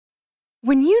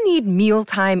When you need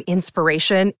mealtime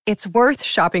inspiration, it's worth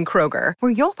shopping Kroger,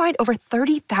 where you'll find over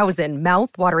 30,000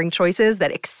 mouth-watering choices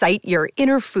that excite your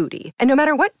inner foodie. And no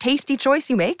matter what tasty choice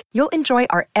you make, you'll enjoy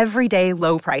our everyday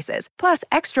low prices, plus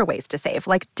extra ways to save,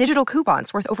 like digital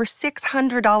coupons worth over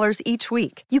 $600 each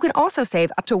week. You can also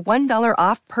save up to $1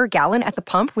 off per gallon at the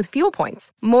pump with fuel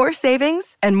points. More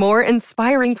savings and more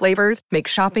inspiring flavors make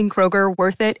shopping Kroger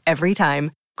worth it every time.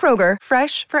 Kroger,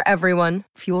 fresh for everyone.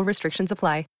 Fuel restrictions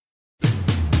apply.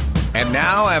 And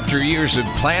now, after years of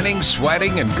planning,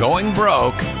 sweating, and going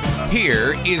broke,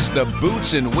 here is the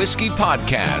Boots and Whiskey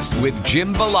Podcast with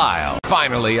Jim Belisle.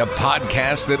 Finally, a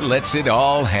podcast that lets it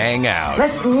all hang out.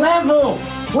 Let's level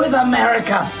with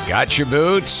America. Got your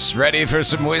boots? Ready for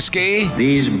some whiskey?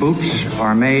 These boots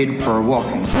are made for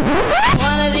walking.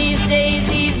 One of these days,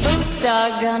 these boots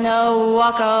are gonna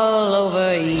walk all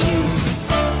over you.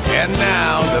 And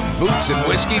now, the Boots and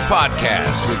Whiskey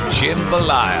Podcast with Jim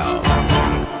Belisle.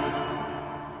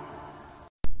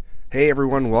 Hey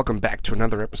everyone, welcome back to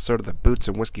another episode of the Boots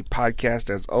and Whiskey Podcast.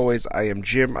 As always, I am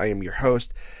Jim, I am your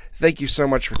host. Thank you so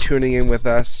much for tuning in with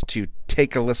us to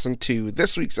take a listen to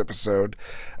this week's episode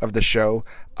of the show.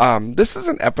 This is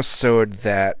an episode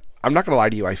that, I'm not going to lie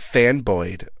to you, I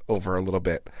fanboyed over a little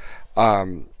bit.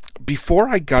 Before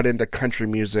I got into country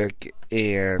music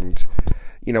and,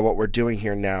 you know, what we're doing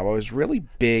here now, I was really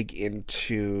big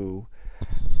into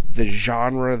the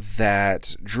genre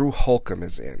that Drew Holcomb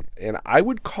is in, and I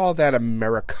would call that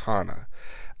Americana.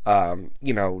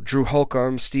 You know, Drew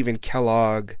Holcomb, Stephen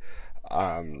Kellogg,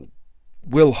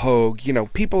 Will Hoge, you know,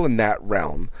 people in that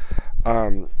realm.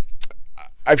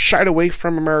 I've shied away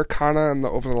from Americana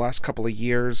over the last couple of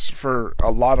years for a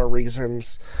lot of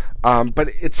reasons, but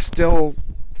it's still,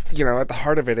 you know, at the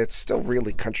heart of it, it's still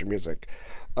really country music.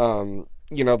 You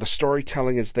know, the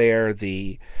storytelling is there,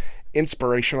 the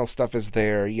inspirational stuff is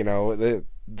there, you know,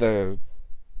 the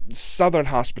Southern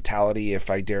hospitality, if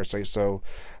I dare say so,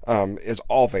 is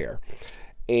all there.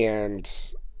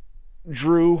 And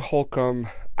Drew Holcomb,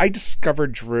 I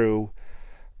discovered Drew,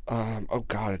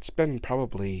 it's been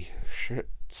probably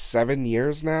 7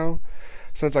 years now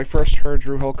since I first heard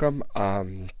Drew Holcomb.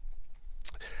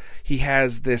 He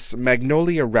has this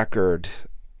Magnolia record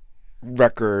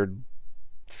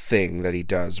thing that he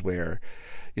does where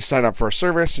you sign up for a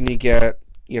service and you get,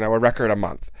 you know, a record a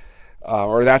month.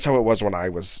 Or that's how it was when I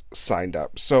was signed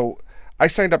up. So I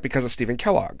signed up because of Stephen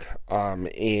Kellogg.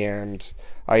 And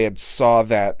I had saw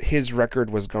that his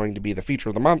record was going to be the feature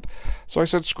of the month. So I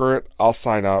said, screw it, I'll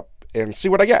sign up and see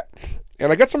what I get.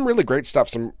 And I got some really great stuff,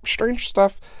 some strange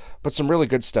stuff, but some really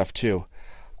good stuff too.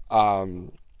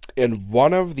 And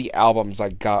one of the albums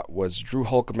I got was Drew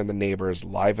Holcomb and the Neighbors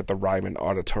live at the Ryman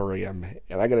Auditorium.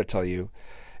 And I got to tell you,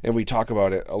 and we talk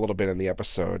about it a little bit in the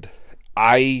episode,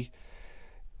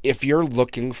 if you're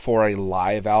looking for a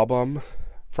live album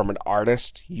from an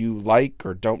artist you like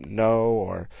or don't know,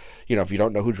 or, you know, if you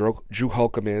don't know who Drew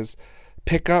Holcomb is,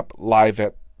 pick up Live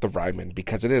at the Ryman,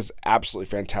 because it is absolutely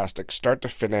fantastic, start to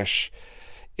finish.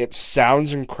 It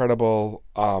sounds incredible.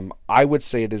 I would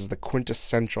say it is the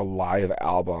quintessential live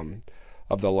album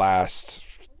of the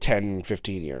last 10,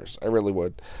 15 years. I really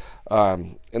would.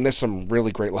 And there's some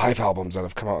really great live albums that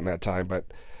have come out in that time, but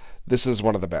this is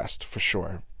one of the best for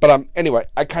sure. But anyway,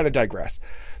 I kind of digress.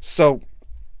 So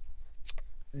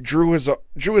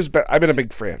I've been a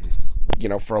big fan, you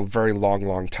know, for a very long,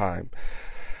 long time.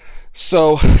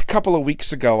 So a couple of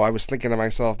weeks ago, I was thinking to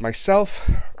myself,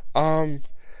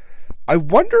 I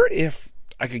wonder if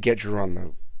I could get Drew on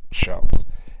the show.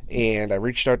 And I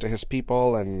reached out to his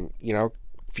people, and, you know,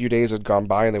 a few days had gone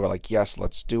by and they were like, yes,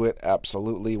 let's do it,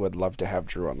 absolutely, would love to have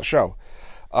Drew on the show.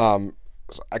 So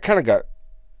I kind of got,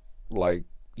 like,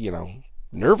 you know,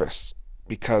 nervous,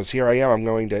 because here I am, I'm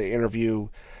going to interview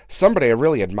somebody I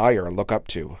really admire and look up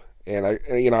to, and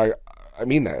I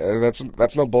mean that.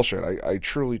 That's no bullshit. I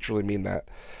truly mean that.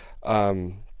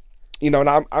 You know,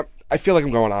 and I feel like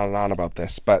I'm going on and on about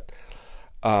this, but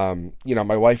you know,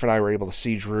 my wife and I were able to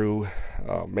see Drew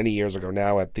many years ago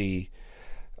now at the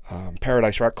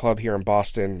Paradise Rock Club here in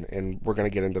Boston, and we're going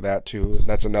to get into that too.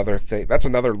 That's another thing. That's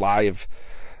another live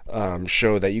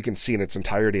show that you can see in its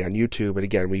entirety on YouTube. And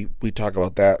again, we talk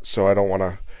about that, so I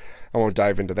won't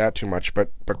dive into that too much,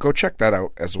 but go check that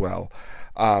out as well.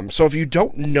 So if you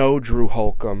don't know Drew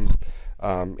Holcomb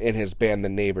and his band, The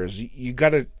Neighbors, you got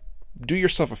to do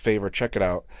yourself a favor, check it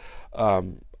out.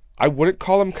 I wouldn't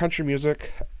call him country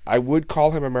music. I would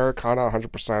call him Americana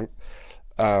 100%.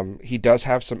 He does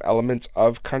have some elements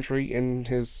of country in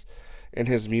his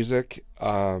music.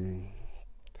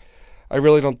 I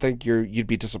really don't think you'd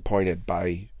be disappointed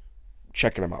by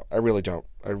checking him out. I really don't.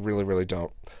 I really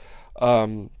don't.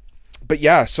 But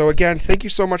yeah, so again, thank you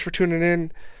so much for tuning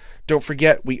in. Don't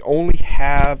forget, we only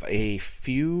have a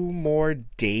few more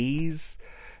days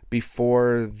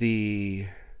before we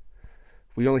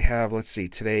only have, let's see,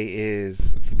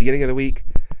 it's the beginning of the week.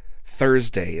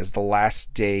 Thursday is the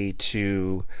last day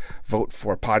to vote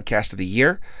for Podcast of the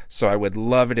Year. So I would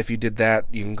love it if you did that.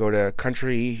 You can go to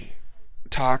Country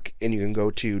Talk and you can go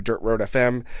to Dirt Road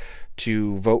FM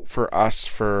to vote for us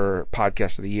for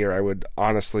Podcast of the Year. I would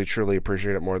honestly, truly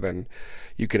appreciate it more than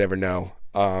you could ever know.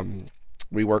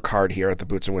 We work hard here at the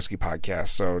Boots and Whiskey Podcast,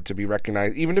 so to be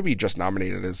recognized, even to be just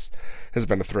nominated has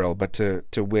been a thrill, but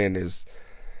to win is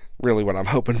really what I'm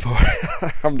hoping for.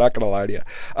 I'm not going to lie to you.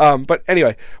 But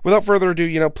anyway, without further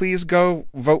ado, please go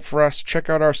vote for us. Check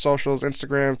out our socials,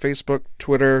 Instagram, Facebook,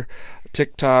 Twitter,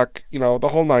 TikTok, the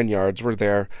whole 9 yards. We're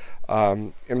there.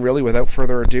 And really, without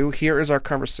further ado, here is our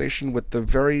conversation with the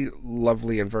very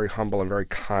lovely and very humble and very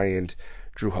kind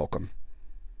Drew Holcomb.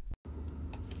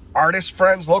 Artist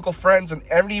friends, local friends, and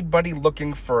anybody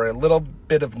looking for a little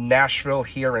bit of Nashville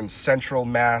here in Central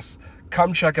Mass,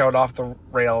 come check out Off the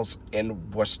Rails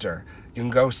in Worcester. You can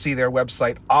go see their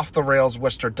website,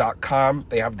 offtherailsworcester.com.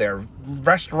 They have their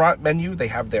restaurant menu. They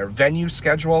have their venue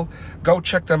schedule. Go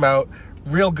check them out.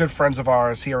 Real good friends of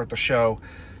ours here at the show.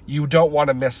 You don't want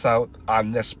to miss out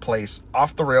on this place,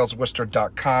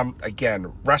 offtherailsworcester.com.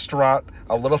 Again, restaurant,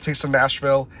 a little taste of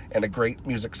Nashville, and a great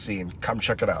music scene. Come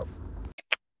check it out.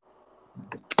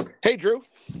 Hey, Drew.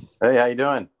 Hey, how you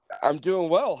doing? I'm doing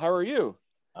well. How are you?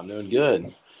 I'm doing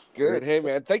good. Good. Hey,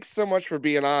 man. Thanks so much for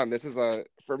being on.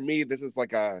 For me, this is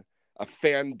like a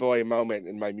fanboy moment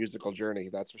in my musical journey.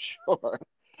 That's for sure.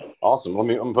 Awesome. I'm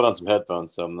gonna put on some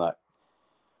headphones so I'm not.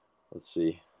 Let's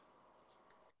see.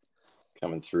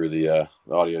 Coming through the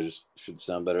audio just should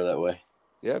sound better that way.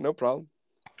 Yeah, no problem.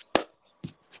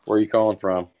 Where are you calling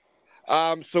from?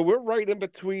 So we're right in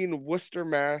between Worcester,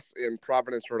 Mass, and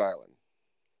Providence, Rhode Island.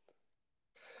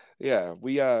 Yeah,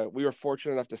 we were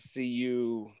fortunate enough to see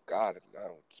you. God,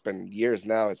 it's been years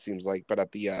now. It seems like, but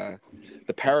at the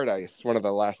Paradise, one of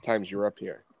the last times you were up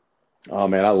here. Oh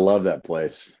man, I love that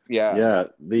place. Yeah.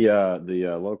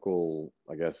 The local,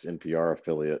 I guess, NPR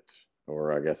affiliate,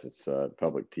 or I guess it's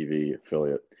public TV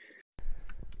affiliate.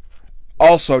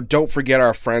 Also, don't forget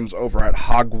our friends over at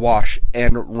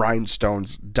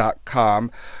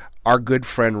hogwashandrhinestones.com. Our good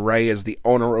friend Ray is the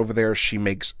owner over there. She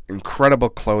makes incredible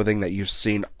clothing that you've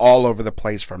seen all over the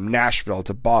place, from Nashville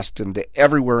to Boston to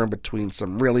everywhere in between.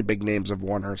 Some really big names have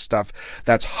worn her stuff.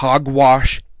 That's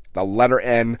Hogwash, the letter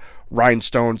N,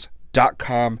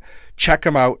 rhinestones.com. Check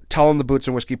them out. Tell them the Boots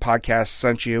and Whiskey Podcast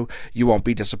sent you. You won't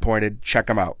be disappointed. Check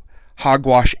them out.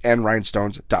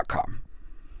 Hogwashandrhinestones.com.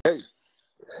 Hey,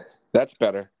 that's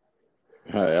better.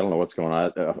 I don't know what's going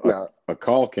on. A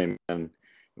call came in.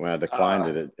 When I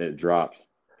declined it dropped.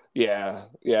 Yeah,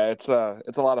 it's a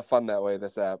lot of fun that way.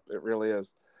 This app, it really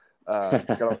is.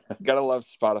 Gotta love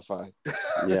Spotify.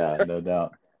 Yeah, no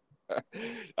doubt.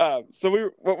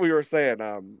 So what we were saying,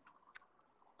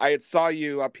 I had saw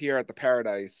you up here at the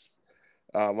Paradise,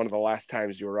 one of the last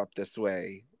times you were up this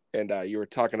way, and you were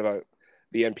talking about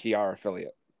the NPR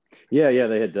affiliate. Yeah,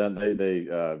 they had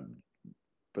done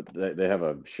but they have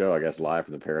a show, I guess, live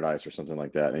from the Paradise or something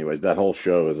like that. Anyways, that whole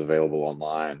show is available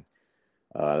online.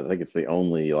 I think it's the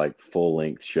only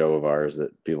full-length show of ours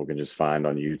that people can just find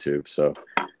on YouTube. So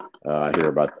I hear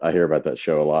about that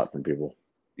show a lot from people.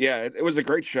 Yeah, it was a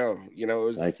great show.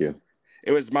 Thank you.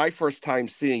 It was my first time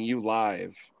seeing you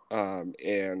live,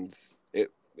 and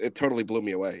it totally blew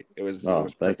me away. It was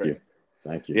perfect.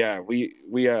 Thank you. Yeah,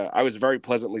 I was very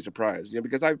pleasantly surprised,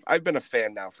 because I've been a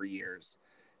fan now for years.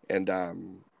 And,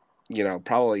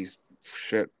 probably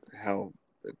since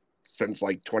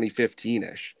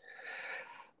 2015-ish.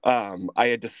 I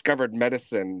had discovered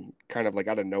medicine kind of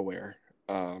out of nowhere.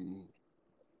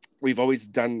 We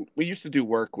used to do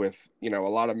work with, a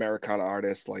lot of Americana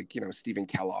artists Stephen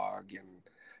Kellogg and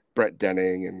Brett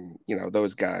Denning and,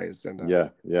 those guys. And,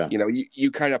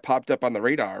 you kind of popped up on the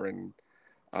radar, and,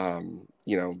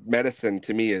 medicine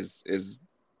to me is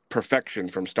perfection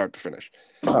from start to finish.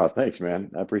 Oh, thanks, man.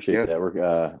 I appreciate that.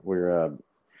 We're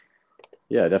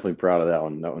definitely proud of that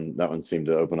one. That one seemed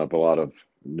to open up a lot of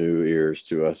new ears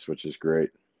to us, which is great.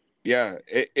 Yeah,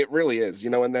 it really is.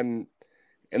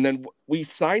 And then we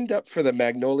signed up for the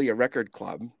Magnolia Record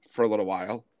Club for a little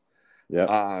while.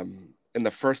 Yeah. And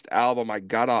the first album I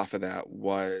got off of that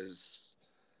was,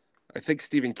 I think,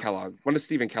 Stephen Kellogg, one of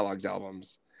Stephen Kellogg's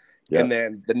albums. Yeah. And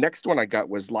then the next one I got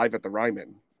was Live at the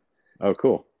Ryman. Oh,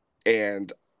 cool.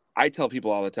 And I tell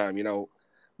people all the time,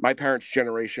 my parents'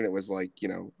 generation, it was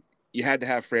you had to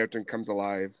have Frampton Comes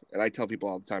Alive. And I tell people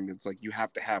all the time, it's you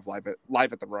have to have Live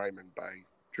at the Ryman by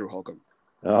Drew Holcomb.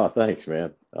 Oh, thanks,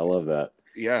 man. I love that.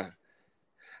 Yeah.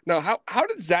 Now, how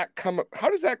does that come? How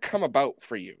does that come about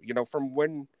for you? From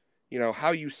when,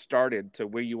 how you started to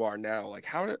where you are now. Like,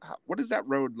 what does that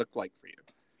road look like for you?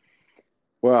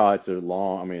 Well, it's a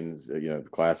long, I mean,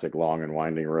 classic long and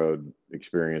winding road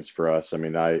experience for us. I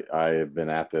mean, I have been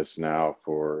at this now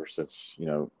since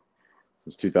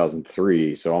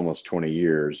 2003, so almost 20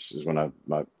 years is when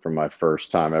from my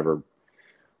first time ever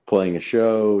playing a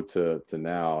show to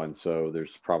now. And so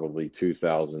there's probably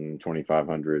 2,000,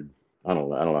 2,500. I don't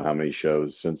know how many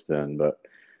shows since then, but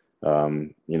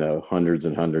hundreds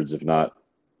and hundreds, if not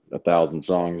 1,000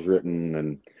 songs written.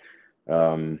 And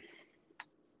um,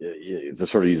 to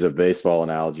sort of use a baseball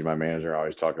analogy, my manager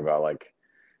always talk about, like,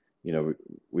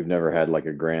 we've never had like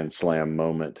a grand slam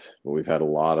moment, but we've had a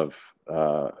lot of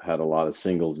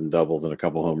singles and doubles and a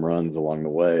couple home runs along the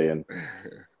way. And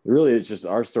really, it's just,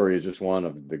 our story is just one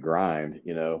of the grind.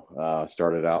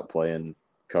 Started out playing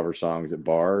cover songs at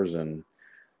bars and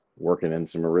working in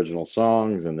some original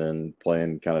songs, and then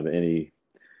playing kind of any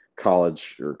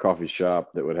college or coffee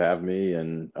shop that would have me.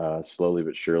 And slowly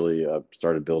but surely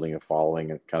started building a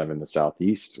following kind of in the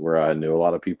Southeast, where I knew a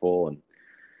lot of people,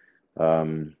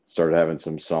 and started having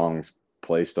some songs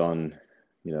placed on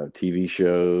TV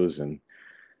shows. And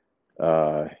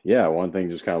yeah, one thing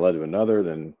just kind of led to another.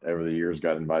 Then over the years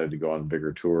got invited to go on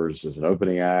bigger tours as an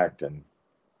opening act, and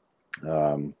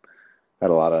um, had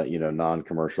a lot of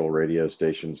non-commercial radio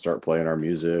stations start playing our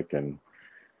music. And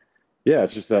yeah,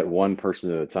 it's just that one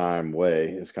person at a time way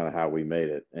is kind of how we made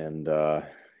it. And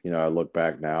I look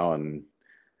back now, and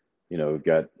we've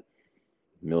got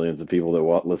millions of people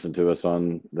that listen to us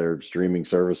on their streaming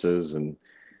services. And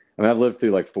I mean, I've lived through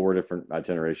like four different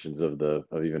itinerations of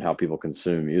even how people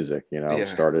consume music. Yeah.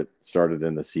 Started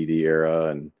in the CD era,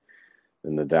 and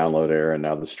in the download era, and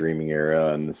now the streaming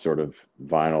era, and the sort of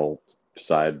vinyl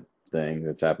side thing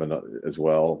that's happened as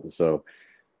well. So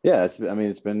yeah, it's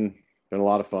been a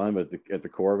lot of fun, but at the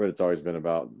core of it, it's always been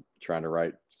about trying to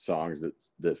write songs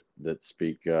that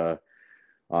speak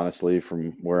honestly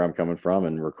from where I'm coming from,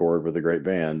 and record with a great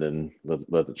band, and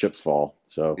let the chips fall.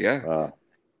 So Yeah.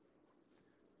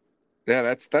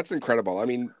 Yeah, that's incredible. I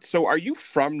mean, so are you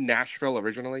from Nashville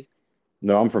originally?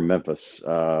 no, I'm from Memphis,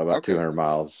 about Okay. 200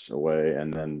 miles away,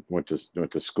 and then went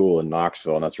to school in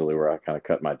Knoxville, and that's really where I kind of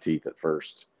cut my teeth at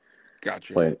first,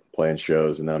 Gotcha. playing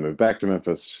shows. And then I moved back to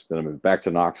Memphis, then I moved back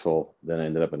to Knoxville, then I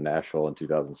ended up in Nashville in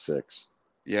 2006.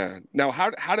 Yeah. Now,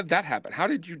 how did that happen? How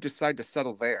did you decide to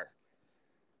settle there?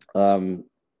 Um,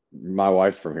 my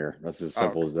wife's from here. That's as Oh,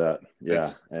 simple as that. Yeah,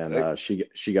 it's and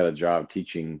she got a job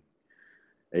teaching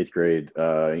eighth grade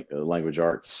language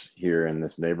arts here in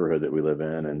this neighborhood that we live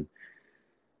in. And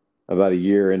about a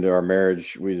year into our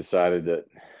marriage, we decided that,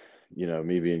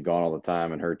 me being gone all the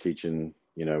time and her teaching,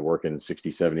 working 60,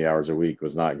 70 hours a week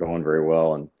was not going very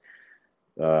well.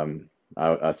 And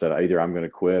I said, either I'm going to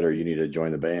quit or you need to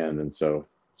join the band. And so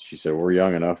she said, we're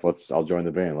young enough. I'll join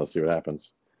the band. Let's see what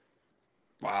happens.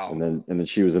 wow. And then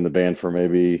she was in the band for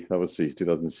maybe, that was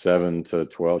 2007 to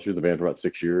 12. She was in the band for about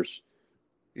 6 years.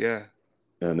 Yeah.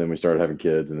 And then we started having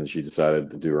kids, and then she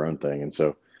decided to do her own thing. And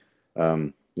so,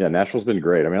 yeah, Nashville's been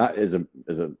great. I mean, as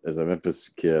a Memphis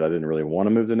kid, I didn't really want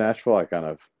to move to Nashville. I kind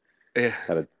of Yeah.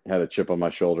 had a chip on my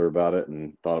shoulder about it,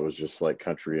 and thought it was just like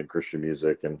country and Christian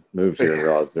music, and moved here and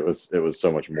realized it was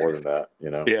so much more than that.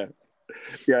 Yeah.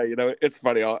 Yeah, it's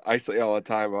funny. I say all the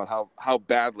time about how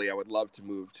badly I would love to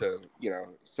move to,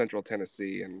 Central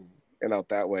Tennessee and out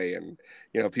that way. And,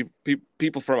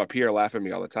 people from up here laugh at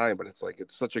me all the time, but it's like,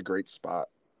 it's such a great spot.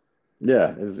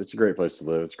 Yeah, it's a great place to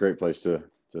live. It's a great place to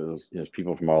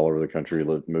people from all over the country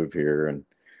move here. And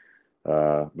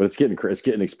but it's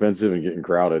getting expensive and getting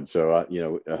crowded. So I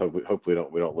hopefully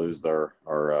we don't lose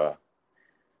our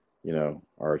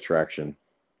attraction.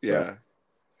 Yeah.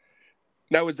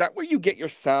 Now, is that where you get your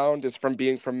sound, is from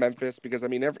being from Memphis? Because I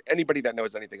mean, anybody that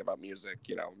knows anything about music,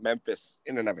 Memphis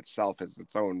in and of itself has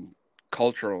its own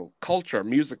culture,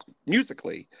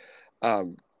 musically.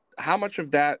 Um, how much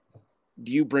of that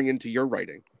do you bring into your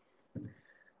writing?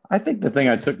 I think the thing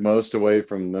I took most away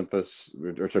from Memphis,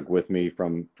 or took with me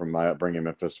from my upbringing in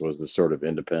Memphis, was the sort of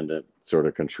independent, sort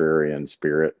of contrarian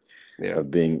spirit Yeah.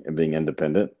 of being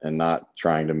independent and not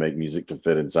trying to make music to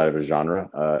fit inside of a genre.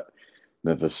 A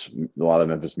lot of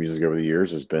Memphis music over the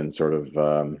years has been sort of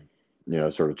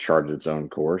sort of charted its own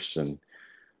course, and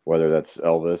whether that's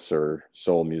Elvis or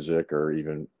soul music, or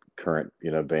even current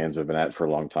bands have been at it for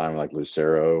a long time, like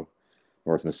Lucero,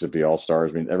 North Mississippi All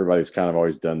Stars. I mean, everybody's kind of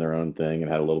always done their own thing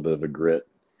and had a little bit of a grit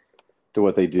to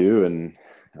what they do, and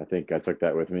I think I took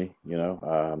that with me.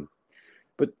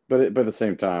 But at the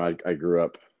same time, I grew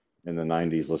up in the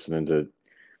 '90s listening to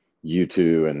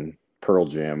U2 and Pearl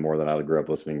Jam more than I grew up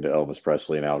listening to Elvis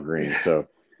Presley and Al Green. So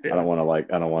Yeah. I don't want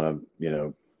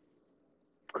to,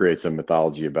 create some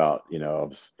mythology about, I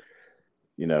was,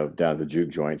 down at the juke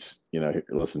joints,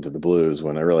 listen to the blues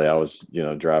when really I was,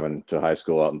 driving to high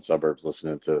school out in the suburbs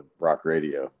listening to rock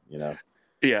radio. Yeah.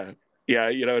 Yeah.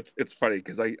 It's funny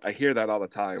because I hear that all the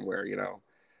time where,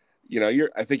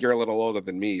 I think you're a little older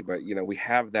than me, but, we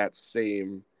have that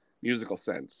same musical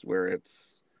sense where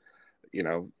it's,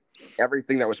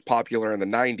 everything that was popular in the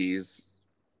 90s,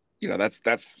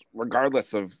 that's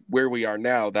regardless of where we are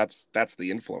now, that's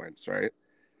the influence, right?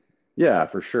 Yeah,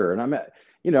 for sure. And my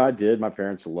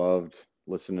parents loved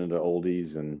listening to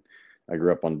oldies, and I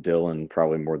grew up on Dylan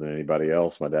probably more than anybody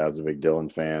else. My dad's a big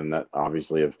Dylan fan. That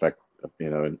obviously sort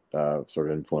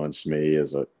of influenced me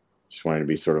as just wanting to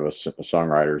be sort of a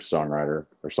songwriter's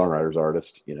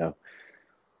artist.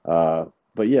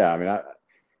 But yeah,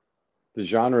 the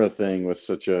genre thing was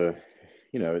such it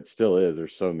still is.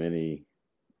 There's so many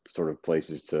sort of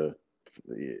places the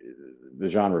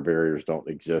genre barriers don't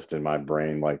exist in my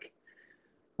brain like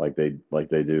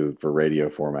they do for radio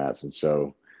formats. And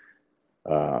so,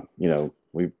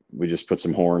 we just put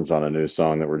some horns on a new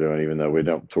song that we're doing, even though we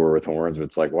don't tour with horns, but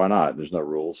it's like, why not? There's no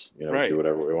rules, we Right. do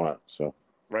whatever we want. So,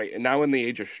 Right. And now in the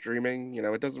age of streaming,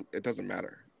 it doesn't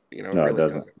matter. It no, it really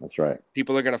doesn't. doesn't. That's right.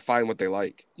 People are going to find what they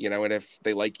like, and if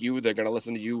they like you, they're going to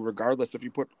listen to you regardless if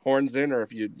you put horns in or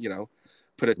if you,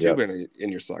 put a tube Yep. in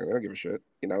your song. They don't give a shit.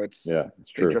 It's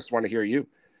true. They just want to hear you.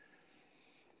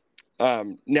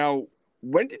 Now,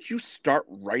 when did you start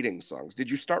writing songs? Did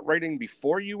you start writing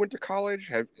before you went to college?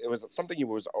 Was it something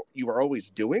you were always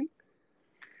doing?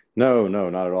 No,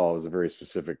 not at all. It was a very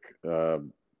specific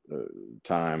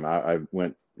time. I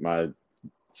went my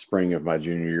spring of my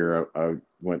junior year. I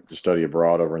went to study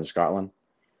abroad over in Scotland.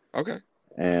 Okay.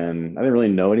 And I didn't really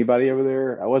know anybody over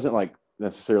there. I wasn't like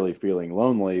necessarily feeling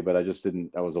lonely, but I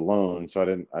was alone.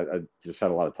 So I just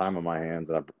had a lot of time on my hands,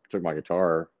 and I took my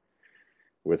guitar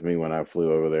with me when I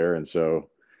flew over there. And so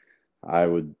I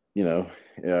would,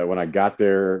 when I got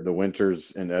there, the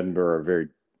winters in Edinburgh are very,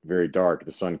 very dark.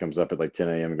 The sun comes up at like 10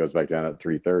 a.m. and goes back down at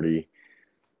 3:30.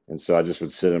 And so I just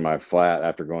would sit in my flat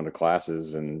after going to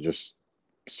classes and just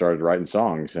started writing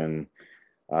songs. And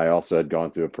I also had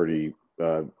gone through a pretty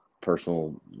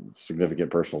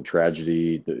significant personal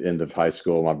tragedy at the end of high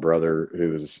school. My brother,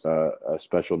 who was a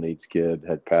special needs kid,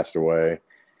 had passed away.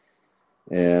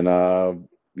 And I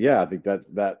think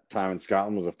that time in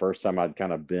Scotland was the first time I'd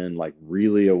kind of been like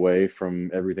really away from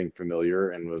everything familiar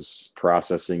and was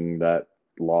processing that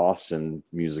loss, and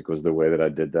music was the way that I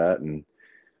did that. And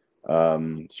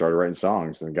started writing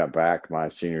songs, and got back my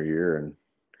senior year. And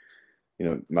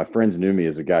my friends knew me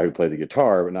as a guy who played the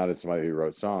guitar, but not as somebody who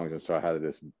wrote songs. And so I had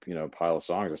this pile of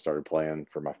songs I started playing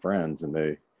for my friends, and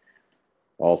they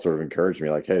all sort of encouraged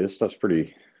me like, hey, this stuff's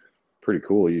pretty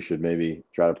cool. You should maybe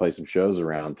try to play some shows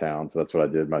around town. So that's what I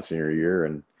did my senior year,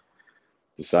 and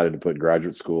decided to put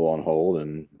graduate school on hold,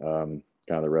 and kind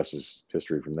of the rest is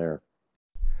history from there.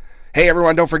 Hey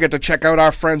everyone, don't forget to check out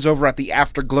our friends over at the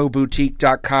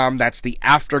AfterglowBoutique.com. That's the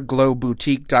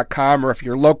AfterglowBoutique.com. Or if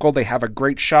you're local, they have a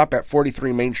great shop at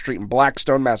 43 Main Street in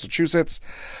Blackstone, Massachusetts.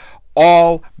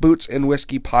 All Boots and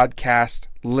Whiskey podcast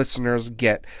listeners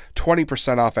get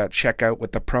 20% off at checkout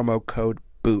with the promo code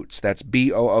BOOTS. That's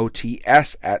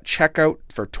BOOTS at checkout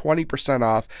for 20%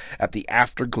 off at the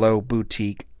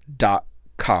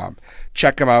AfterglowBoutique.com.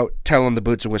 Check them out. Tell them the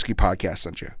Boots and Whiskey podcast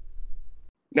sent you.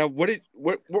 Now, what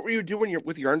were you doing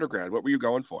with your undergrad? What were you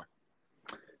going for?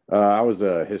 I was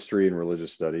a history and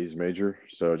religious studies major,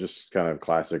 so just kind of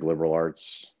classic liberal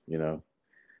arts,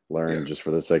 learn just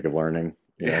for the sake of learning.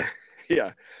 Yeah.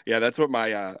 That's what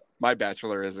my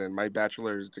bachelor is in. My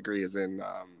bachelor's degree is in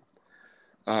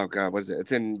what is it?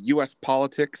 It's in U.S.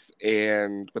 politics,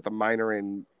 and with a minor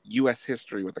in U.S.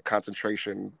 history with a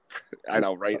concentration. I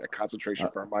know, right? A concentration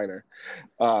for a minor.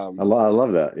 I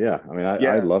love that. Yeah,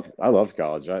 I loved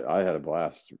college. I had a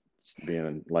blast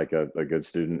being like a good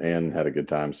student and had a good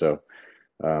time. So,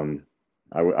 I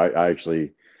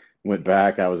actually went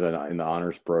back. I was in the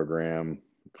honors program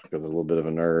because I was a little bit of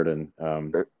a nerd, and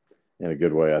in a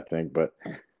good way, I think. But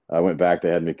I went back. They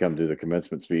had me come do the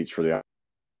commencement speech for the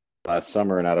last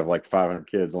summer, and out of like 500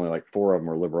 kids, only like 4 of them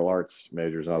were liberal arts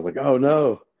majors, and I was like, oh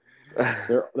no.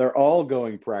 They're all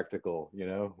going practical,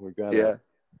 We've got to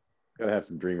have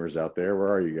some dreamers out there. Where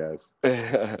are you guys?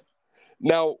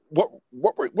 Now, what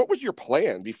was your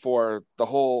plan before the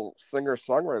whole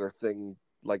singer-songwriter thing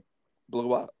like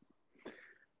blew up?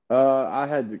 I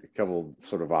had a couple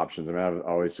sort of options. I've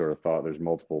always sort of thought there's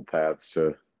multiple paths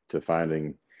to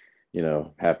finding,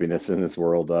 happiness in this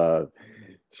world.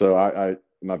 So I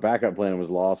my backup plan was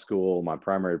law school. My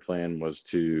primary plan was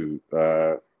to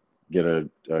get a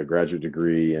graduate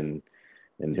degree in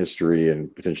history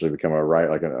and potentially become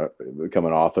become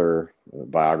an author, a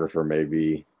biographer,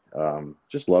 maybe.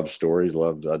 Just loved stories.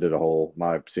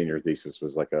 My senior thesis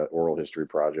was like a oral history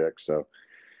project. So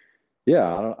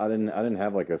yeah, I didn't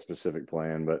have like a specific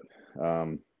plan, but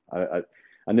I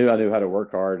knew how to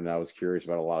work hard, and I was curious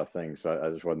about a lot of things. So I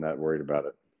just wasn't that worried about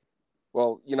it.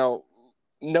 Well,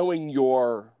 knowing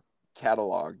your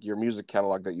catalog, your music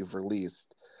catalog that you've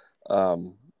released,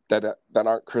 that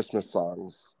aren't Christmas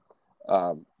songs,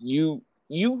 you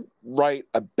write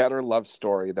a better love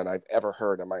story than I've ever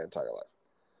heard in my entire life.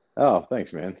 Oh,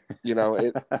 thanks, man.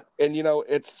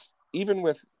 It's even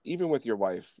with your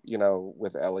wife,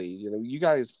 with Ellie, you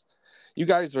guys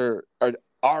are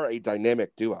a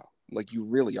dynamic duo. Like, you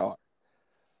really are.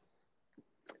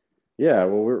 Yeah,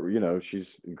 well,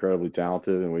 she's incredibly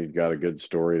talented, and we've got a good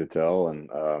story to tell,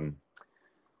 and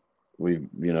we've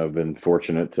been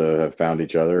fortunate to have found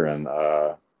each other, and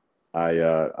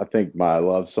I think my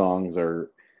love songs are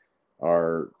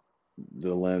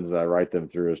the lens that I write them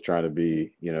through is trying to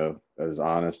be as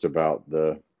honest about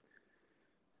the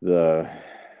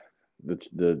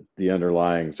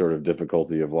underlying sort of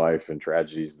difficulty of life and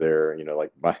tragedies there.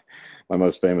 Like my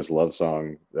most famous love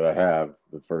song that I have,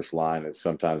 the first line is,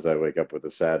 "Sometimes I wake up with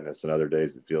a sadness, and other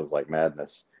days it feels like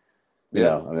madness." I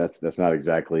mean, that's not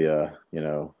exactly I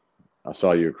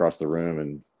saw you across the room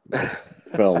and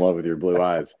fell in love with your blue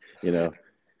eyes. Yeah,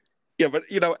 but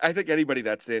I think anybody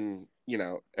that's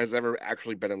has ever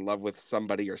actually been in love with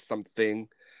somebody or something,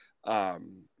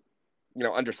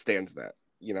 understands that.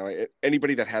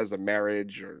 Anybody that has a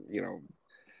marriage or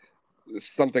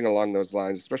something along those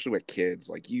lines, especially with kids,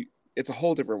 it's a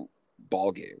whole different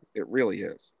ball game. It really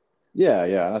is. Yeah.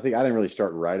 And I think I didn't really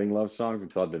start writing love songs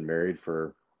until I'd been married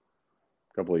for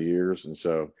a couple of years, and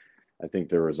so I think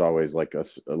there was always like a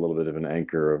little bit of an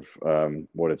anchor of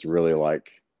what it's really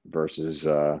like versus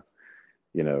sort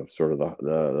of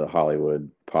the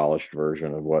Hollywood polished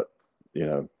version of what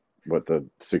the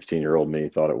 16-year-old me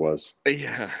thought it was.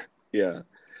 Yeah.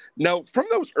 Now, from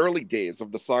those early days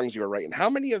of the songs you were writing, how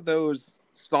many of those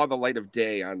saw the light of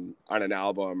day on an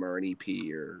album or an EP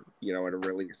or at a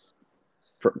release?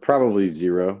 Probably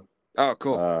zero. Oh,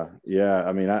 cool. Yeah,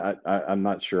 I mean, I'm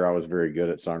not sure I was very good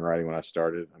at songwriting when I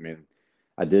started. I mean,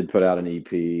 I did put out an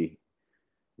EP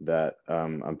that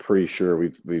I'm pretty sure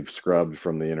we've scrubbed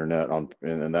from the internet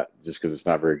and that just because it's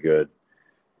not very good.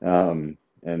 And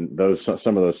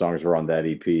some of those songs were on that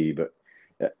EP, but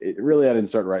I didn't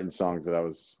start writing songs that I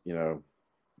was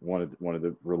wanted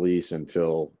to release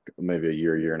until maybe a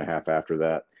year and a half after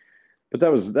that. But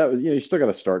that was you still got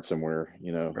to start somewhere.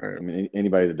 Right. I mean,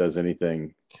 anybody that does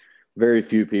anything, very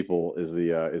few people is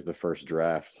the first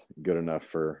draft good enough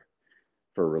for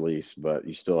release, but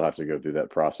you still have to go through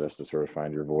that process to sort of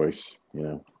find your voice.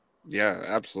 Yeah,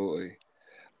 absolutely.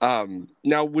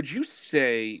 Now, what would you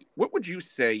say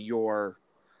your,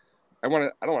 I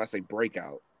don't want to say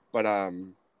breakout, but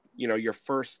your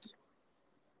first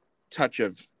touch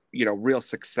of real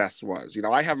success was?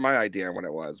 I have my idea on what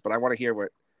it was, but I want to hear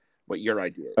what your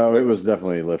idea is. Oh, it was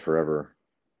definitely Live Forever.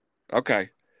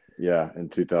 Okay. Yeah, in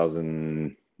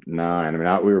 2009. I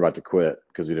mean, we were about to quit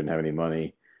because we didn't have any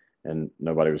money and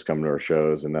nobody was coming to our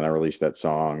shows, and then I released that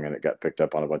song and it got picked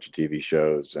up on a bunch of TV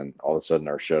shows, and all of a sudden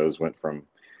our shows went from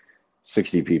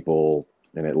 60 people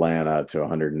in Atlanta to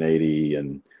 180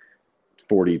 and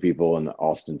 40 people in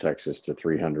Austin, Texas to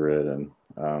 300, and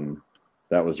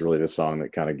that was really the song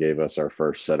that kind of gave us our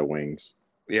first set of wings.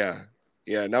 Yeah.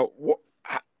 Now,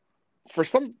 for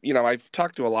some, I've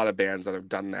talked to a lot of bands that have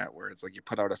done that, where it's like you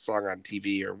put out a song on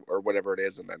TV or whatever it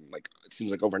is, and then like it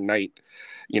seems like overnight,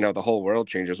 the whole world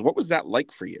changes. What was that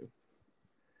like for you?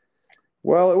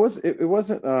 Well, it wasn't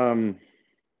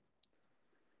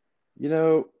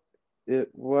it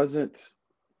wasn't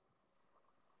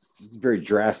very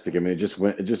drastic. I mean, it just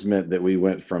meant that we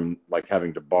went from like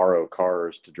having to borrow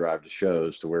cars to drive to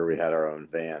shows to where we had our own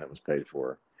van that was paid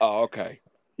for. Oh, okay.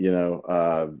 It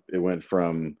went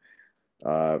from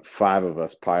 5 of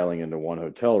us piling into one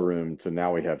hotel room to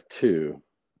now we have 2,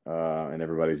 and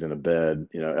everybody's in a bed.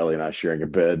 Ellie and I sharing a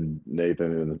bed,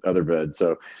 Nathan in the other bed.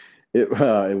 So it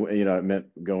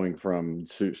meant going from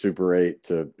Super 8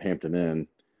 to Hampton Inn.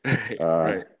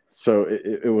 Right. So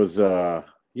it was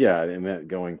it meant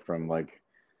going from like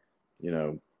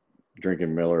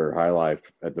drinking Miller High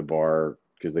Life at the bar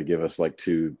because they give us like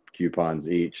 2 coupons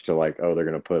each to like, oh, they're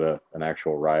going to put an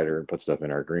actual rider and put stuff in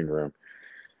our green room.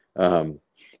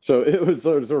 So it was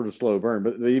sort of a slow burn,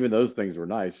 but even those things were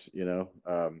nice,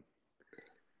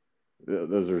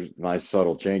 those are nice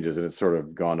subtle changes, and it's sort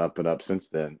of gone up and up since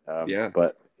then. Yeah.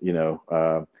 But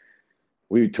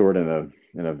we toured in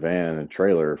a van and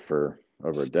trailer for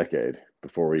over a decade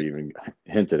before we even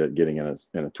hinted at getting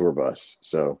in a tour bus.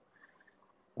 So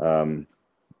the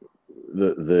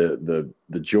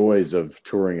joys of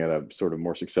touring at a sort of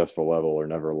more successful level are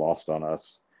never lost on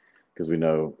us, because we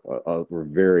know we're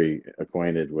very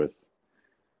acquainted with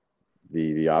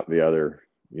the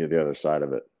other side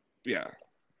of it. Yeah.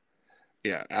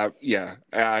 Yeah.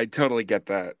 I totally get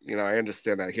that. I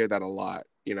understand that. I hear that a lot,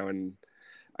 and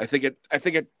I think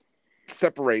it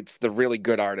separates the really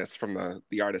good artists from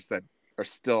the artists that are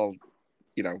still,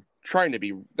 trying to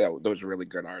be those really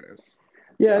good artists.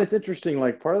 Yeah, and it's interesting.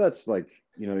 Like, part of that's like,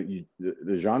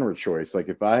 the genre choice. Like,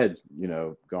 if I had,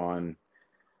 gone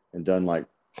and done like,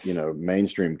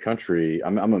 mainstream country,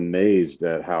 I'm amazed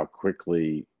at how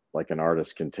quickly like an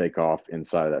artist can take off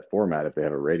inside of that format if they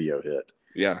have a radio hit.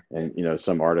 Yeah. And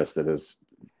some artist that has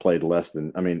played less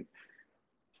than, I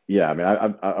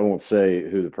won't say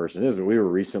who the person is, but we were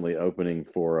recently opening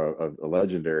for a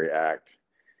legendary act,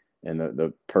 and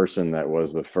the person that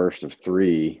was the first of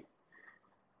three,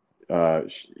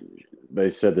 they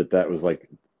said that was like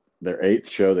their 8th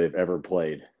show they've ever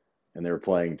played, and they were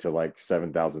playing to like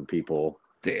 7,000 people.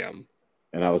 Damn.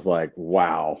 And I was like,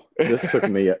 wow, this took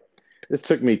me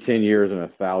 10 years and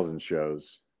 1,000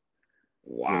 shows.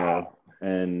 Wow.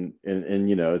 And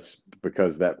it's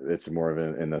because that it's more of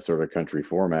in the sort of country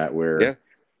format where if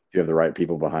you have the right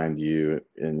people behind you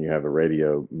and you have a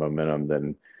radio momentum,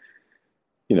 then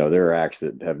there are acts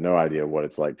that have no idea what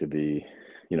it's like to be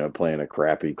playing a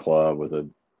crappy club with a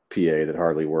PA that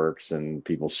hardly works and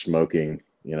people smoking.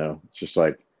 It's just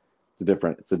like it's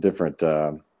a different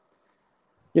but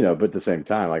at the same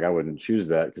time, like, I wouldn't choose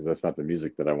that because that's not the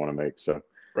music that I want to make. So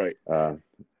right.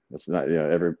 It's not,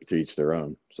 every to each their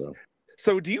own. So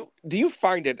do you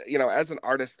find it, as an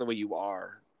artist, the way you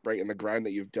are, right, in the grind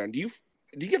that you've done, do you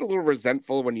get a little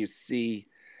resentful when you see,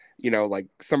 like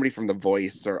somebody from The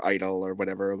Voice or Idol or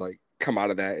whatever, like, come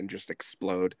out of that and just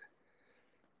explode?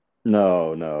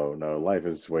 No. Life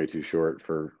is way too short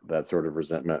for that sort of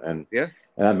resentment. And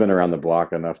I've been around the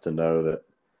block enough to know that,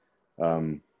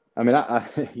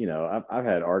 I've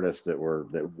had artists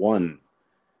that won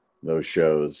those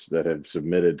shows that have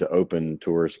submitted to open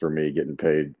tours for me, getting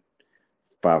paid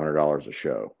 $500 a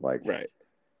show. Like, right.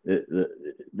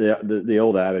 The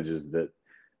old adage is that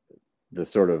the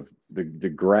sort of the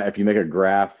graph, if you make a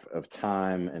graph of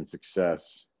time and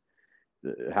success,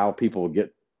 how people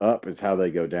get up is how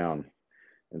they go down.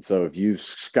 And so if you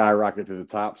skyrocket to the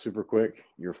top super quick,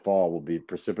 your fall will be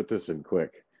precipitous and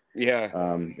quick. Yeah.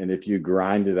 And if you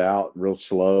grind it out real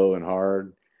slow and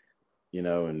hard,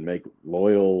 and make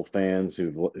loyal fans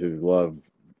who love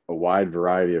a wide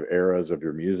variety of eras of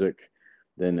your music,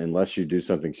 then unless you do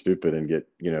something stupid and get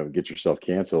yourself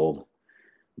canceled,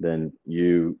 then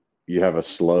you have a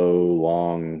slow,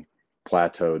 long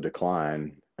plateau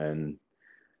decline. And,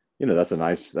 that's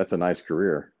a nice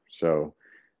career. So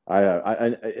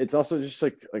I it's also just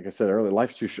like I said earlier,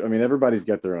 life's too short. I mean, everybody's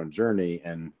got their own journey,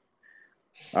 and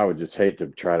I would just hate to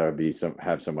try to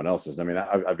have someone else's. I mean,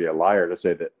 I'd be a liar to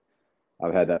say that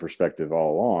I've had that perspective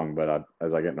all along, but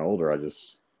as I get older, I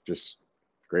just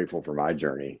grateful for my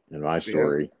journey and my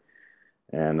story,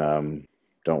 and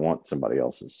don't want somebody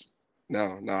else's.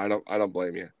 No, I don't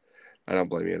blame you. I don't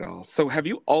blame you at all. So have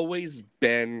you always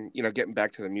been, getting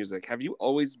back to the music, have you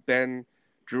always been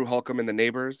Drew Holcomb and the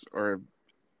Neighbors, or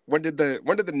when did the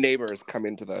Neighbors come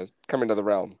into the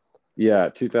realm? Yeah,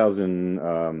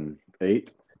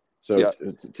 2008. So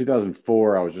it's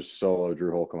 2004, I was just solo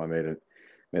Drew Holcomb. I made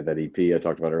that EP I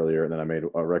talked about earlier, and then I made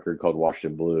a record called Washed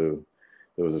in Blue.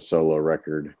 It was a solo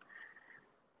record.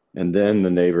 And then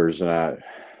the Neighbors and I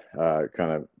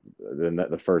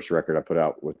the first record I put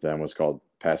out with them was called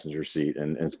Passenger Seat,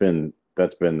 and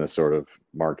that's been the sort of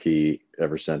marquee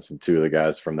ever since. And two of the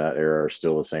guys from that era are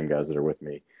still the same guys that are with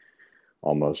me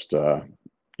almost.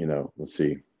 Let's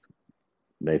see,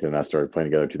 Nathan and I started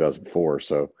playing together in 2004,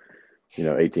 so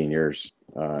 18 years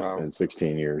and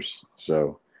 16 years.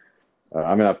 So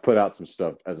I've put out some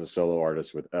stuff as a solo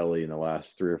artist with Ellie in the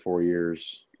last 3 or 4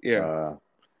 years. And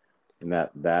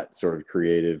that sort of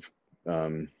creative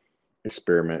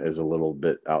experiment is a little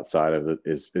bit outside of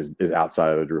is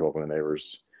outside of the Drew Holcomb and the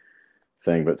Neighbors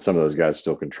thing, but some of those guys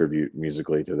still contribute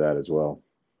musically to that as well.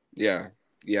 Yeah.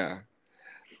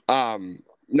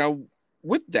 Now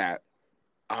with that,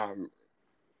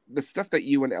 the stuff that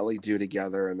you and Ellie do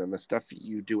together, and then the stuff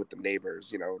you do with the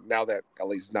Neighbors, now that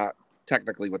Ellie's not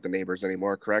technically with the Neighbors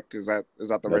anymore, correct? Is that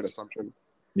the right assumption?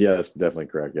 Yeah, that's definitely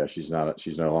correct. Yeah, she's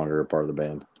no longer a part of the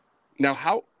band. Now,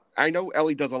 how I know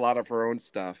Ellie does a lot of her own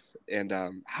stuff, and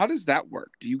how does that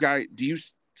work? Do you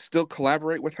still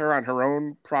collaborate with her on her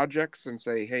own projects and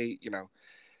say, hey,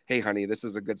 hey, honey, this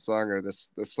is a good song, or this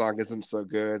song isn't so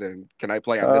good, and can I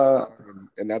play on this Uh, song,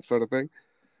 and that sort of thing?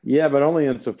 yeah, but only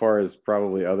insofar as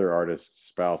probably other artists'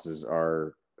 spouses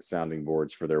are sounding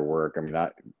boards for their work. I mean,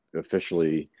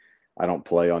 officially, I don't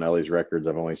play on Ellie's records.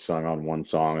 I've only sung on one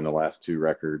song in the last two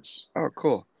records. Oh,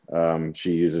 cool.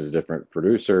 She uses different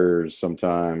producers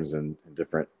sometimes and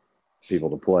different people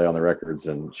to play on the records,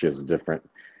 and she has a different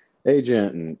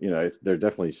agent, and they're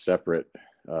definitely separate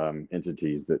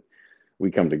entities that we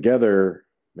come together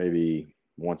maybe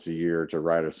once a year to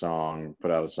write a song, put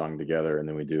out a song together, and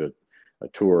then we do a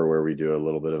tour where we do a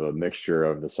little bit of a mixture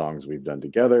of the songs we've done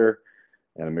together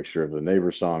and a mixture of the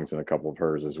neighbor songs and a couple of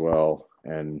hers as well.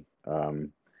 And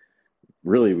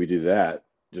really, we do that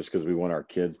just because we want our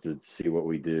kids to see what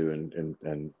we do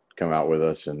and come out with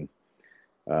us. And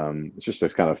it's just a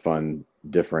kind of fun,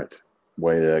 different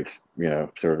way to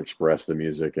sort of express the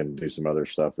music and do some other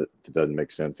stuff that doesn't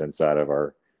make sense inside of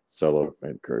our solo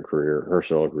career, her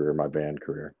solo career, my band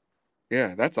career.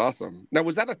 Yeah, that's awesome. Now,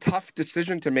 was that a tough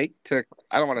decision to make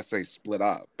I don't want to say split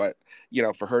up, but,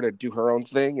 for her to do her own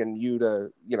thing and you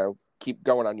to, keep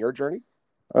going on your journey?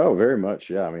 Oh, very much.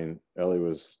 Yeah. I mean, Ellie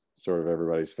was sort of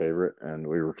everybody's favorite, and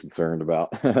we were concerned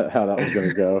about how that was going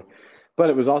to go. But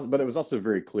it was also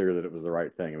very clear that it was the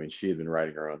right thing. I mean, she had been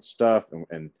writing her own stuff,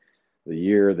 and the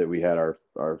year that we had our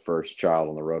first child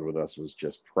on the road with us was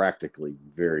just practically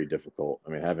very difficult. I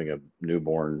mean, having a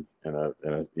newborn and a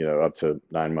up to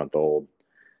 9-month-old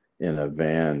in a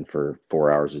van for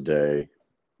 4 hours a day,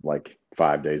 like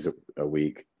 5 days a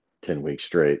week, 10 weeks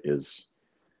straight, is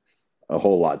a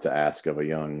whole lot to ask of a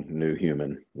young new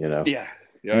human. Yeah,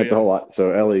 and it's a whole lot. So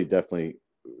Ellie definitely,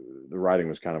 the writing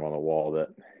was kind of on the wall that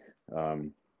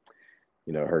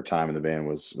her time in the band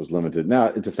was limited. Now,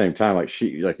 at the same time,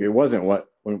 it wasn't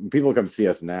when people come see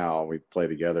us now, we play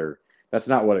together. That's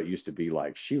not what it used to be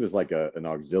like. She was like an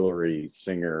auxiliary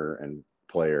singer and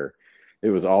player. It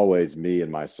was always me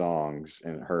and my songs,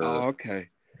 and her. Oh, okay.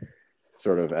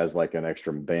 Sort of as like an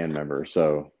extra band member.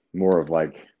 So more of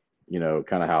like,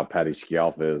 kind of how Patty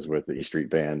Scialfa is with the E Street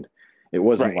Band. It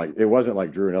wasn't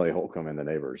like Drew and Ellie Holcomb and the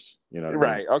Neighbors. You know what I mean?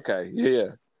 Right. Okay.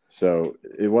 Yeah. So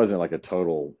it wasn't like a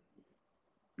total.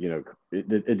 It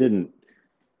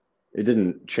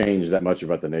didn't change that much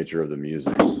about the nature of the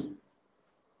music.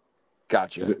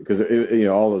 Gotcha. Because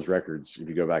all those records, if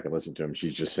you go back and listen to them,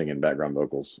 she's just singing background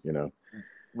vocals.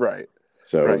 Right.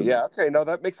 So right. Yeah. Okay. No,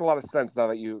 that makes a lot of sense now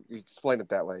that you explain it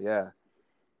that way. Yeah.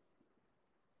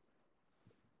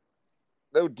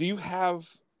 Though, do you have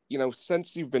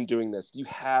since you've been doing this, do you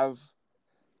have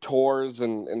tours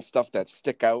and stuff that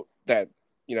stick out that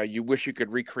you wish you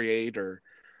could recreate or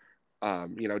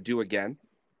do again?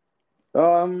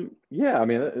 Yeah, I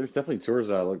mean, there's definitely tours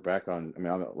that I look back on. I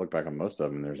mean, I look back on most of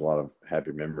them, and there's a lot of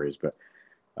happy memories, but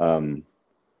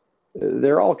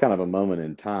they're all kind of a moment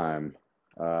in time.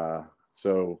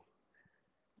 So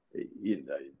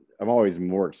I'm always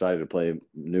more excited to play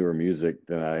newer music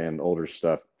than I am older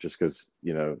stuff, just because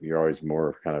you're always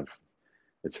more kind of,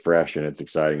 it's fresh and it's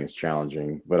exciting, it's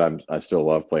challenging. But I still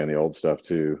love playing the old stuff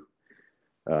too,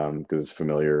 because it's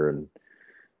familiar.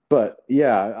 But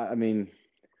yeah, I mean,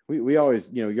 we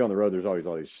always, you go on the road, there's always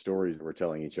all these stories that we're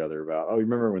telling each other about. Oh, you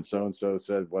remember when so and so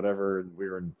said whatever, and we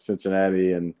were in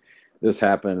Cincinnati, and this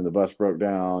happened, and the bus broke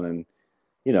down, and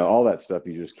all that stuff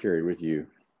you just carry with you.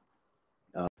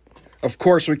 Of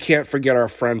course, we can't forget our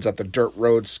friends at the Dirt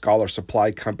Road Scholar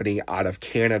Supply Company out of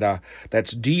Canada.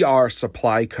 That's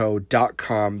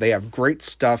drsupplyco.com. They have great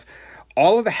stuff.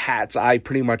 All of the hats I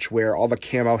pretty much wear, all the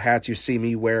camo hats you see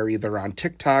me wear either on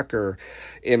TikTok or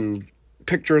in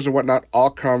pictures or whatnot,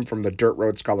 all come from the Dirt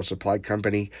Road Scholar Supply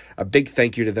Company. A big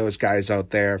thank you to those guys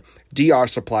out there.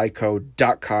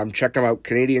 drsupplyco.com. Check them out.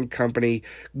 Canadian company.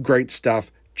 Great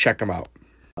stuff. Check them out.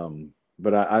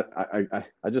 But I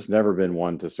just never been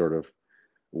one to sort of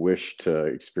wish to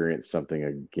experience something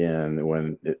again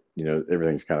when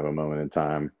everything's kind of a moment in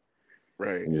time,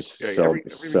 right? And just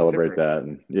celebrate that,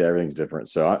 and everything's different.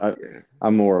 So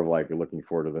I'm more of like looking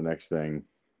forward to the next thing,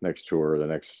 next tour, the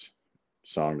next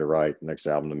song to write, next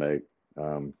album to make.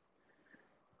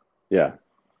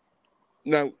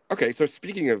 Now, okay. So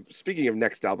speaking of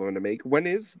next album to make, when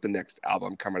is the next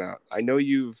album coming out? I know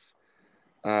you've.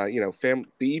 The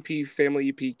EP, Family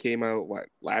EP came out,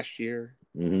 last year?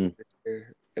 Mm-hmm.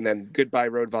 And then Goodbye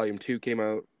Road Volume 2 came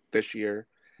out this year.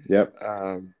 Yep.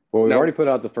 Well, we've already put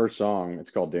out the first song. It's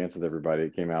called Dance With Everybody.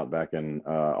 It came out back in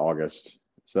August.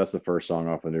 So that's the first song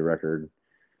off a new record.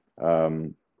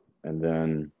 And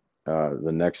then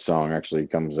the next song actually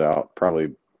comes out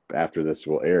probably after this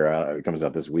will air. It comes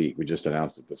out this week. We just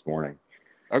announced it this morning.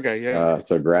 Okay, yeah.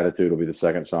 So Gratitude will be the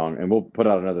second song, and we'll put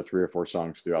out another 3 or 4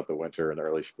 songs throughout the winter and the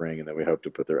early spring, and then we hope to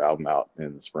put their album out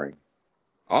in the spring.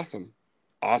 Awesome.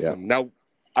 Yeah. Now,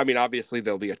 I mean, obviously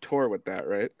there'll be a tour with that,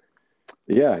 right?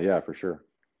 Yeah, for sure.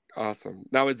 Awesome.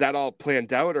 Now, is that all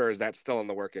planned out, or is that still in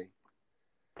the working?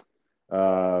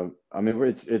 I mean,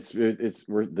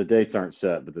 the dates aren't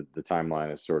set, but the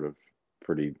timeline is sort of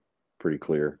pretty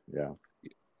clear. Yeah.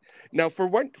 Now, for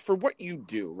what you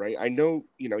do, right? I know,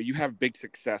 you have big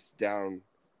success down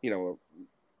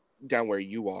where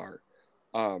you are.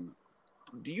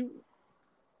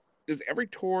 Does every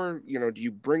tour, do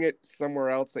you bring it somewhere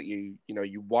else that you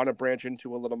want to branch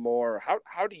into a little more?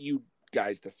 How do you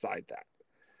guys decide that?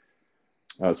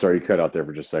 Sorry, you cut out there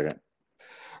for just a second.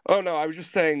 Oh no, I was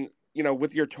just saying,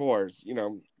 with your tours,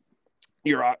 you're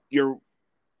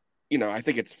I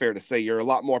think it's fair to say you're a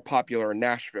lot more popular in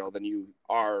Nashville than you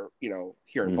are,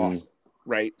 here in Boston,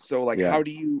 right? So like, Yeah.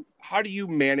 how do you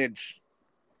manage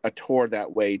a tour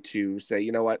that way to say,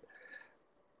 you know what,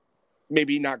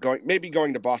 maybe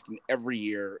going to Boston every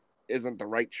year isn't the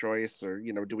right choice, or,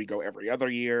 do we go every other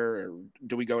year, or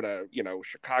do we go to,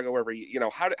 Chicago every,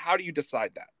 how do you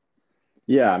decide that?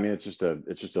 Yeah, I mean, it's just a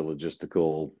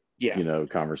logistical, Yeah.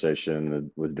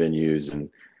 Conversation with venues, and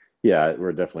yeah,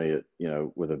 we're definitely,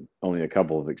 with only a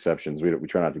couple of exceptions, we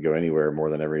try not to go anywhere more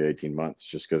than every 18 months,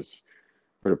 just because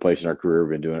we're at a place in our career,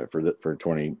 we've been doing it for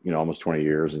 20, almost 20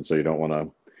 years, and so you don't want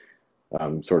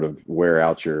to sort of wear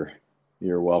out your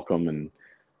welcome, and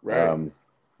Right.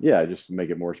 yeah, just make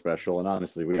it more special. And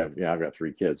honestly, I've got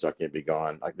 3 kids, so I can't be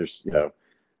gone. Like there's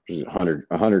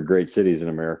 100 great cities in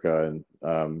America, and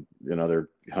another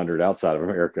 100 outside of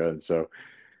America, and so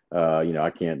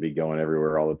I can't be going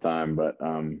everywhere all the time. But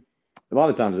a lot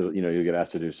of times, you get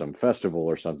asked to do some festival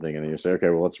or something, and then you say, okay,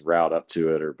 well, let's route up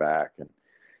to it or back and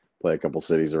play a couple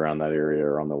cities around that area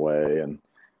or on the way. And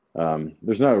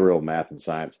there's no real math and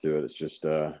science to it. It's just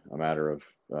a matter of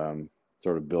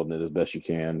sort of building it as best you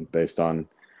can based on,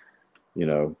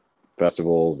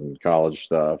 festivals and college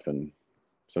stuff. And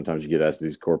sometimes you get asked to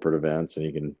these corporate events, and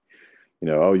you can,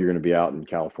 oh, you're going to be out in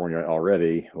California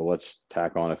already. Well, let's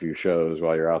tack on a few shows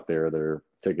while you're out there that are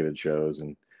ticketed shows.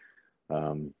 And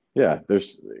yeah,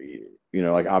 there's,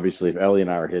 like obviously if Ellie and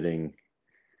I are hitting,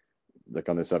 like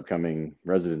on this upcoming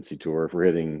residency tour, if we're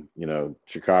hitting,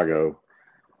 Chicago,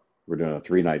 we're doing a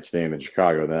 3-night stand in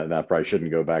Chicago, that probably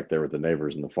shouldn't go back there with the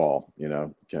neighbors in the fall, kind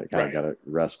of Right. got to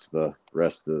rest the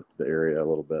area a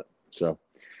little bit. So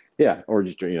yeah, or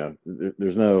just,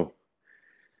 there's no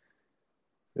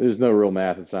real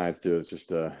math and science to it. It's just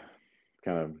kind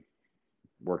of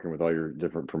working with all your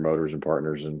different promoters and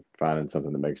partners and finding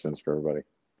something that makes sense for everybody.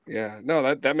 Yeah,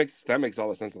 no, that makes all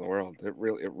the sense in the world. It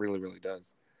really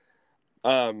does.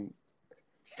 I'm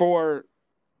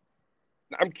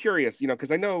curious,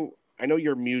 because I know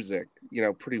your music,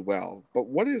 pretty well, but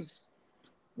what does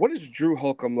Drew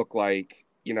Holcomb look like,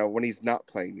 when he's not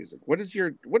playing music? What is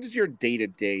your day to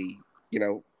day,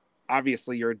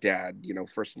 obviously you're a dad,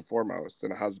 first and foremost,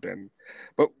 and a husband,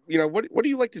 but what do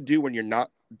you like to do when you're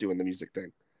not doing the music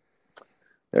thing?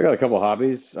 I got a couple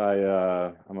hobbies.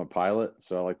 I'm a pilot,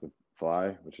 so I like to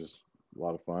fly, which is a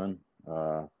lot of fun.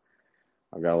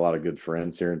 I've got a lot of good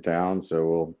friends here in town, so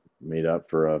we'll meet up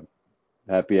for a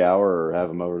happy hour or have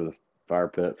them over to the fire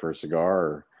pit for a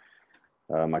cigar.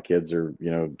 Or my kids are,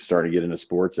 starting to get into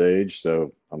sports age,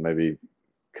 so I'm maybe,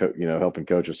 helping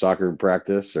coach a soccer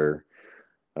practice, or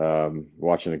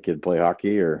watching a kid play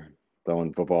hockey, or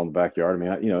throwing football in the backyard.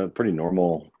 I mean, pretty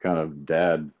normal kind of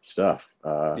dad stuff.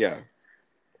 Yeah.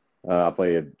 I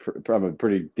play I'm a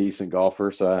pretty decent golfer,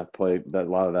 so I play that. A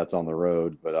lot of that's on the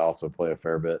road, but I also play a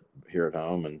fair bit here at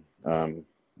home. And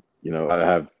I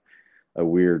have a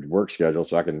weird work schedule,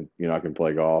 so I can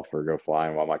play golf or go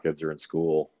flying while my kids are in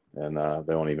school, and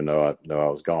they won't even know I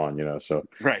was gone. So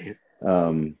Right.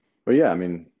 But yeah, I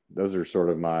mean, those are sort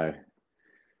of my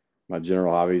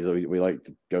general hobbies. We like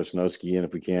to go snow skiing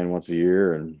if we can once a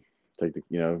year, and take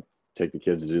the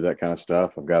kids to do that kind of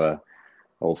stuff. I've got a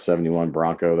old 71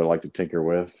 Bronco that I like to tinker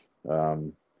with.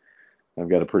 I've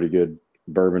got a pretty good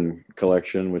bourbon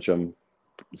collection, which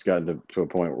it's gotten to a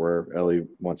point where Ellie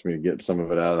wants me to get some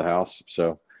of it out of the house.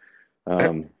 So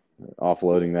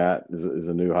offloading that is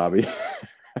a new hobby.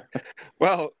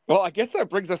 Well, I guess that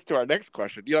brings us to our next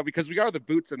question, because we are the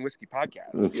Boots and Whiskey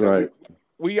podcast. That's right.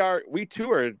 We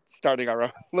too are starting our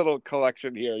own little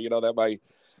collection here,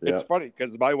 it's funny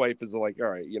because my wife is like, all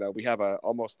right, we have a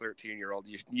almost 13-year-old.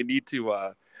 You need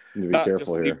to be not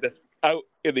careful just here. leave this out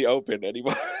in the open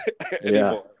anymore.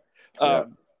 Yeah.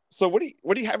 So what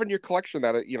do you have in your collection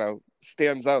that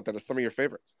stands out, that is some of your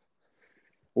favorites?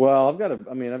 Well, I've got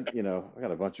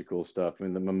a bunch of cool stuff. I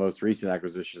mean, my most recent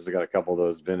acquisitions, I got a couple of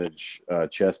those vintage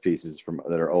chess pieces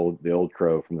that are the old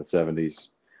Crow from the '70s.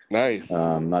 Nice.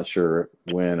 Not sure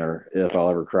when or if I'll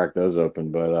ever crack those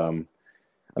open, but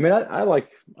I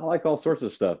like all sorts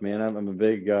of stuff, man. I'm a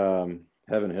big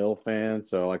Heaven Hill fan,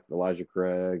 so I like Elijah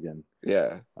Craig, and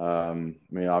Yeah.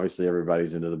 obviously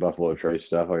everybody's into the Buffalo Trace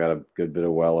stuff. I got a good bit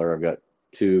of Weller. I've got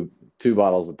two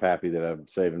bottles of Pappy that I'm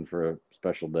saving for a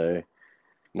special day.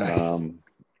 Nice.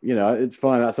 It's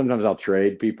fun. Sometimes I'll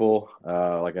trade people.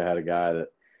 Like I had a guy that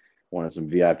wanted some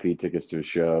VIP tickets to a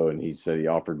show, and he said he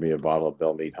offered me a bottle of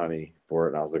Bell Mead Honey for it,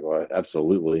 and I was like, "Well,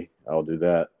 absolutely, I'll do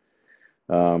that."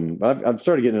 But I've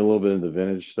started getting a little bit into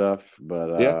vintage stuff,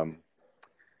 but Yeah.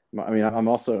 I'm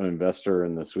also an investor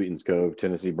in the Sweetens Cove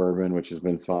Tennessee bourbon, which has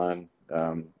been fun.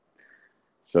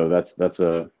 So that's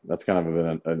kind of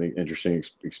been an interesting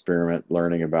experiment,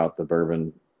 learning about the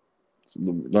bourbon,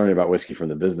 learning about whiskey from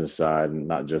the business side and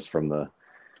not just from the,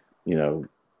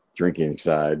 drinking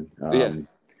side. Yeah.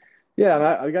 Yeah, and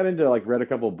I got into read a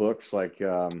couple of books like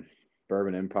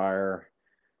Bourbon Empire,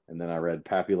 and then I read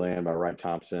Pappyland by Wright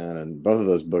Thompson, and both of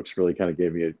those books really kind of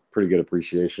gave me a pretty good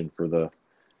appreciation for the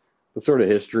sort of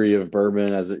history of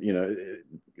bourbon. That's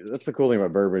the cool thing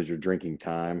about bourbon is you're drinking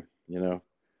time, Yeah,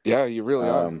 you really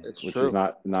are. It's which true. is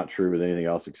not true with anything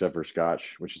else except for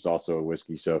Scotch, which is also a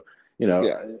whiskey. So,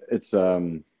 Yeah. it's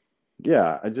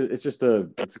it's a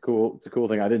cool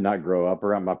thing. I did not grow up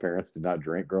around, my parents did not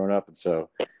drink growing up, and so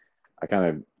I kind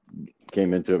of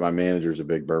came into it. My manager's a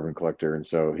big bourbon collector, and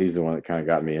so he's the one that kind of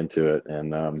got me into it.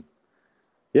 And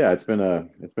yeah, it's been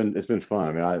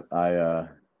fun.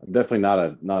 I'm definitely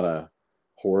not a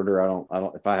hoarder. I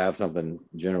don't. If I have something,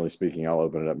 generally speaking, I'll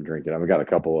open it up and drink it. I've got a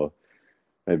couple of,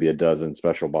 maybe a dozen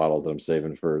special bottles that I'm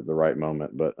saving for the right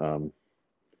moment. But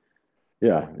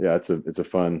yeah, it's a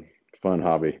fun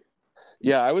hobby.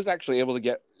 Yeah, I was actually able to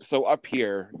get up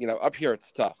here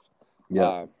it's tough.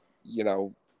 Yeah.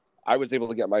 I was able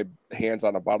to get my hands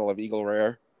on a bottle of Eagle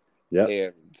Rare. Yeah.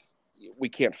 And we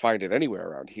can't find it anywhere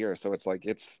around here. So it's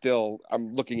still,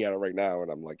 I'm looking at it right now and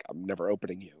I'm like, I'm never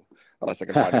opening you unless I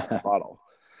can find a bottle.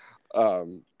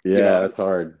 That's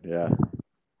hard. Yeah.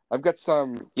 I've got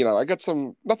some,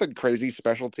 nothing crazy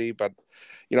specialty, but,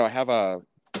 I have oh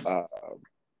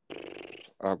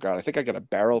God, I think I got a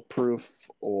barrel proof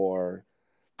or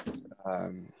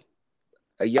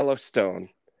a Yellowstone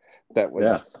that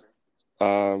was,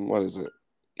 what is it?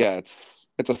 Yeah, it's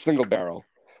a single barrel.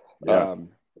 Yeah.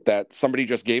 That somebody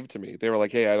just gave to me. They were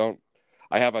like, "Hey,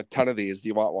 I have a ton of these. Do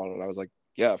you want one?" And I was like,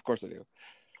 "Yeah, of course I do."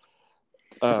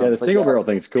 The single barrel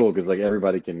thing's cool because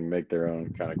everybody can make their own,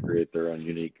 kind of create their own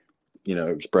unique,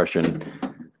 expression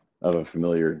of a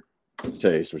familiar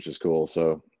taste, which is cool.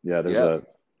 So yeah, there's a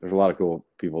lot of cool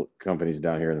companies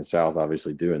down here in the South,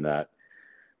 obviously doing that.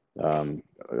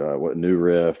 New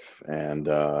Riff and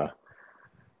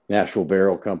Nashville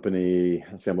Barrel Company.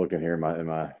 See, I'm looking here in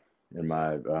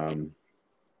my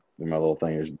little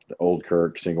thing. There's Old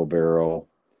Kirk single barrel.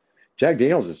 Jack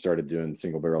Daniels has started doing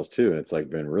single barrels too, and it's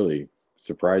been really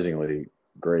surprisingly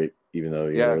great, even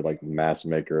though they're the mass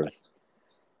maker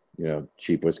of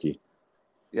cheap whiskey.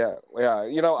 Yeah.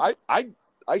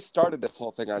 I started this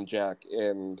whole thing on Jack,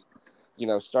 and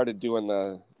started doing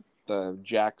the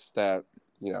Jacks that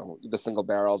the single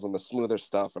barrels and the smoother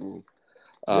stuff, and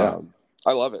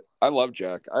I love it. I love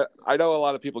Jack. I know a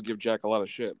lot of people give Jack a lot of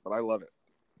shit, but I love it.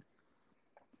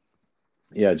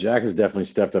 Yeah, Jack has definitely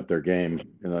stepped up their game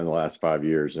in the last 5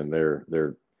 years, and they're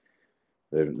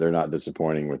not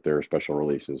disappointing with their special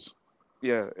releases.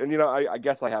 Yeah, and I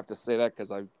guess I have to say that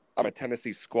because I'm a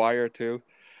Tennessee Squire too.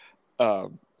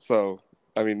 So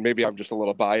I mean, maybe I'm just a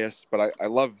little biased, but I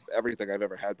love everything I've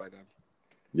ever had by them.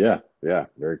 Yeah,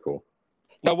 very cool.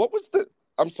 Now,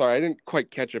 I'm sorry, I didn't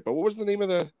quite catch it, but what was the name of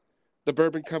the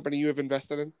bourbon company you have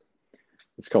invested in?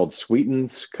 It's called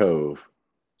Sweetens Cove.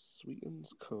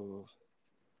 Sweetens Cove.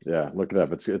 Yeah, look it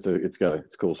up. It's a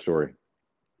cool story.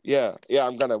 Yeah,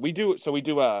 we do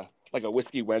a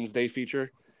Whiskey Wednesday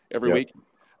feature every week.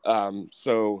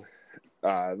 So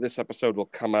this episode will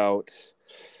come out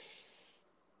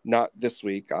not this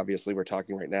week. Obviously, we're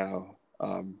talking right now.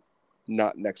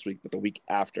 Not next week, but the week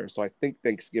after. So I think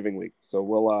Thanksgiving week. So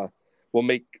we'll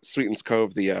make Sweetens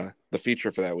Cove the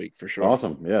feature for that week for sure.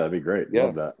 Awesome. Yeah, that'd be great. Yeah.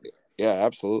 Love that. Yeah,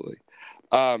 absolutely.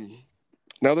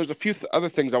 Now there's a few other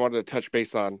things I wanted to touch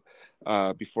base on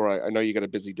before I know you got a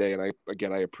busy day, and I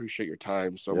appreciate your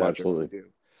time so much. Absolutely.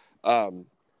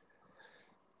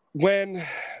 When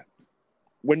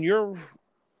you're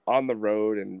on the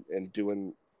road and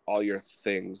doing all your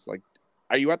things,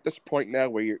 are you at this point now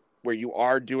where you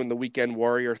are doing the weekend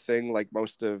warrior thing like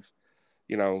most of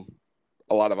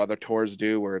a lot of other tours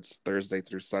do, where it's Thursday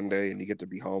through Sunday and you get to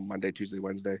be home Monday, Tuesday,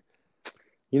 Wednesday?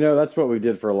 That's what we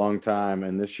did for a long time,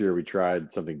 and this year we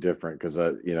tried something different because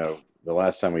the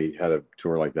last time we had a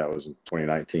tour like that was in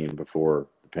 2019 before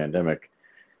the pandemic.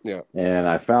 Yeah. And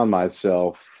I found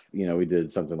myself, we did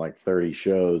something like 30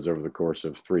 shows over the course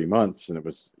of 3 months, and it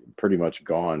was pretty much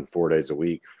gone 4 days a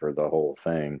week for the whole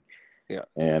thing. Yeah.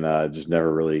 And just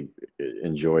never really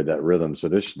enjoyed that rhythm. So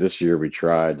this year we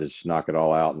tried to just knock it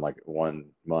all out in like 1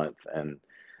 month, and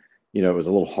it was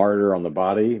a little harder on the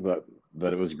body, but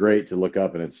it was great to look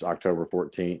up and it's October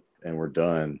 14th and we're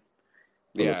done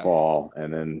for the fall.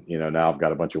 And then, now I've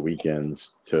got a bunch of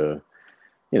weekends to,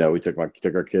 we took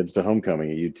our kids to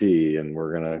homecoming at UT, and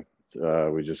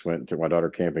we just went and took my daughter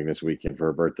camping this weekend for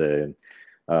her birthday.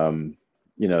 And,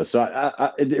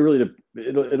 so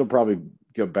it'll probably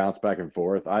bounce back and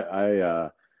forth.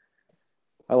 I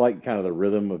like kind of the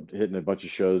rhythm of hitting a bunch of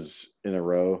shows in a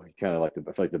row. Kind of I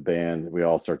feel like the band, we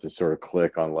all start to sort of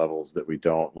click on levels that we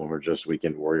don't when we're just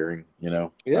weekend warrioring,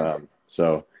 Yeah.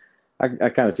 So I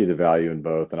kind of see the value in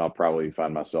both, and I'll probably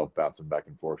find myself bouncing back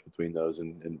and forth between those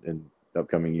in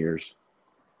upcoming years.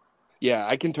 Yeah,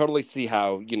 I can totally see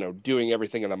how, doing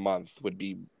everything in a month would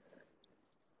be,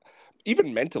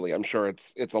 even mentally, I'm sure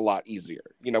it's a lot easier,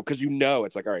 because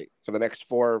it's like, all right, for the next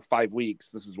 4 or 5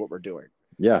 weeks, this is what we're doing.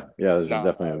 Yeah, there's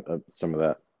definitely some of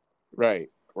that. Right.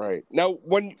 Now,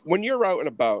 when you're out and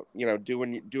about,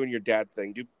 doing your dad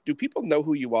thing, do people know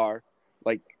who you are?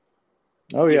 Like,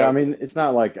 oh yeah, I mean, it's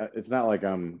not like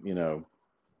I'm,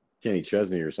 Kenny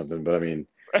Chesney or something, but I mean,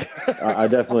 I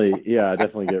definitely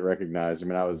get recognized. I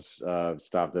mean, I was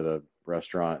stopped at a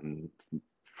restaurant, and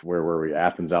where were we?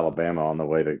 Athens, Alabama, on the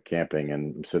way to camping,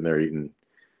 and I'm sitting there eating,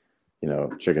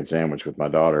 chicken sandwich with my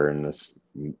daughter, and this,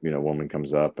 woman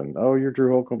comes up and, oh, you're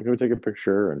Drew Holcomb, can we take a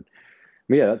picture? And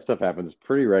yeah, that stuff happens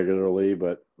pretty regularly,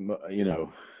 but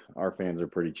our fans are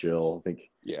pretty chill. I think,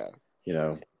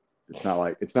 it's not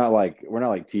like we're not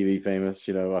like TV famous,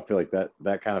 I feel like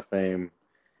that kind of fame.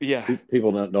 Yeah.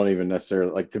 People don't even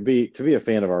necessarily like to be a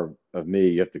fan of me.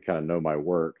 You have to kind of know my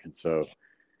work. And so,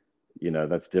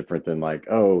 that's different than like,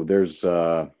 oh, there's,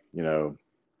 the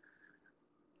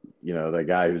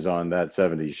guy who's on that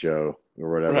 70s show or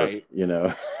whatever, right.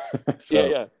 So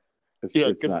yeah. It's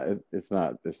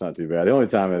not too bad. The only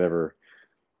time I'd ever,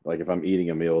 like, if I'm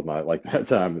eating a meal with like that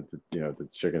time, the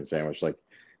chicken sandwich, like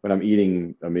when I'm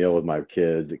eating a meal with my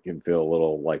kids, it can feel a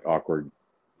little like awkward,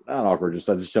 not awkward. I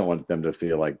just don't want them to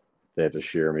feel like they have to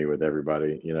share me with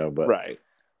everybody, but right.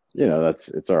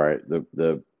 It's all right.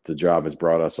 The job has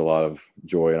brought us a lot of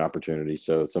joy and opportunity.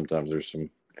 So sometimes there's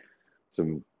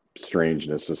some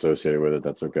strangeness associated with it.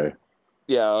 That's okay.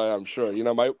 Yeah, I'm sure.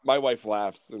 My wife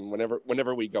laughs, and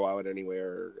whenever we go out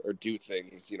anywhere or do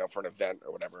things, for an event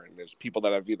or whatever, and there's people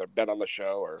that have either been on the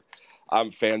show or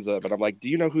I'm fans of, and I'm like, do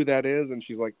you know who that is? And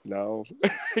she's like, no.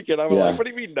 I'm like, what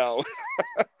do you mean no?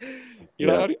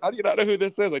 How do you not know who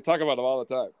this is? I talk about them all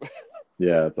the time.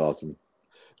 Yeah, that's awesome.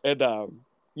 And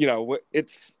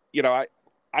it's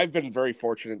I've been very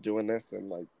fortunate doing this, and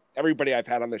like everybody I've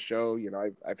had on the show,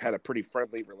 I've had a pretty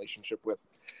friendly relationship with,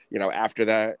 after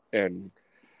that. And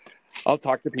I'll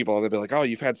talk to people and they'll be like, oh,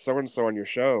 you've had so-and-so on your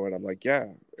show. And I'm like, yeah.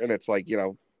 And it's like,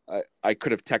 I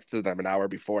could have texted them an hour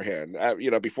beforehand,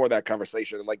 before that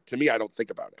conversation. And like, to me, I don't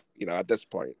think about it, at this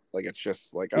point. Like, it's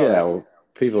just like, oh, yeah, well,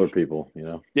 people are people,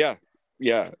 Yeah.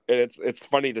 Yeah. And it's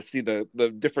funny to see the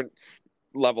different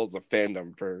levels of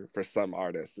fandom for some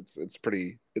artists. It's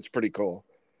pretty cool.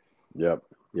 Yep.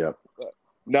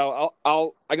 Now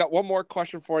I got one more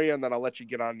question for you, and then I'll let you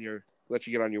get on your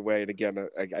way. And again,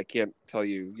 I can't tell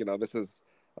you, this is,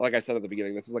 like I said at the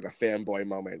beginning, this is like a fanboy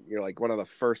moment. You're like one of the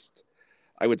first,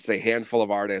 I would say, handful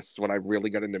of artists when I really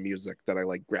got into music that I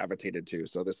like gravitated to.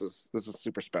 So this is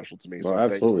super special to me. Well, so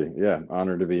absolutely. Yeah.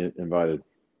 Honored to be invited.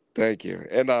 Thank you.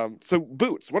 And so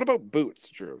boots. What about boots,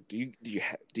 Drew? Do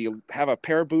you have a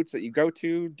pair of boots that you go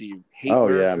to? Do you hate? Oh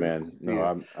yeah, man.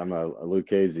 No, I'm a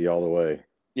Lucchese all the way.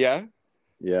 Yeah.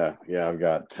 Yeah. I've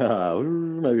got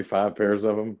maybe 5 pairs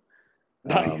of them.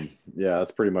 Nice. Yeah,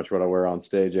 that's pretty much what I wear on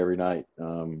stage every night.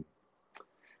 I've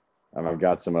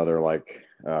got some other like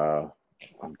I'm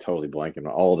totally blanking.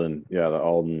 Alden, the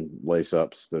Alden lace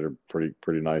ups that are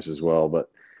pretty nice as well, but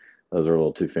those are a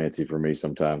little too fancy for me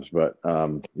sometimes. But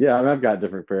I've got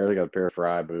different pairs. I got a pair of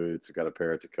Fry boots. I got a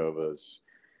pair of Tacovas.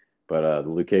 But the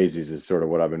Lucchese's is sort of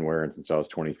what I've been wearing since I was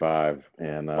 25.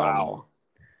 And wow.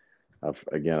 I've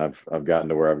gotten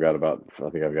to where I've got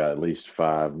at least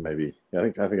 5, maybe. I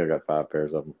think I've got 5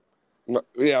 pairs of them.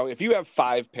 If you have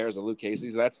 5 pairs of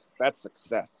Lucchese's, that's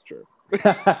success, Drew.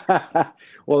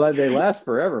 Well, they last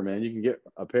forever, man. You can get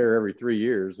a pair every 3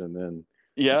 years, and then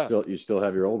Yeah. You still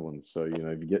have your old ones. So, you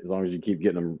know, if you get, as long as you keep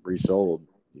getting them resold,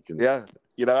 you can. Yeah.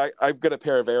 You know, I've got a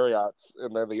pair of Ariats,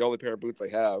 and they're the only pair of boots I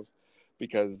have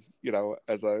because, you know,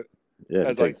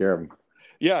 take care of them.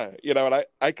 Yeah, you know, and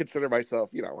I consider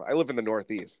myself, you know, I live in the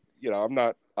Northeast. You know, I'm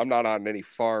not on any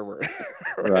farm or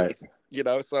Right. anything, you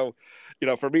know, so, you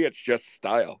know, for me it's just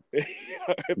style.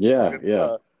 Yeah.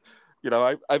 You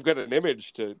know, I've got an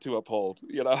image to uphold,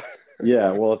 you know.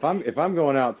 Yeah, well, if I'm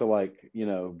going out to, like, you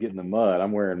know, get in the mud,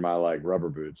 I'm wearing my, like, rubber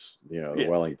boots, you know, the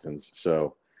Wellingtons.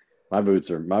 So my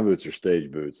boots are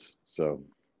stage boots. So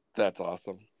That's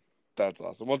awesome. That's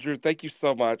awesome. Well, Drew, thank you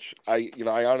so much. I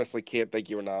honestly can't thank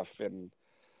you enough, and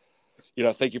you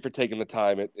know, thank you for taking the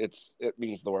time. It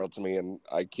means the world to me, and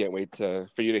I can't wait for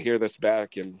you to hear this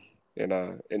back and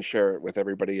share it with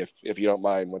everybody if you don't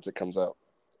mind once it comes out.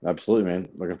 Absolutely, man.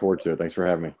 Looking forward to it. Thanks for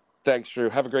having me. Thanks, Drew.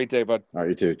 Have a great day, bud. All right,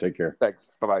 you too. Take care.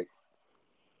 Thanks. Bye-bye.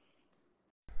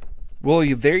 Well,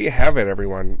 there you have it,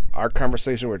 everyone. Our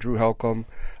conversation with Drew Holcomb.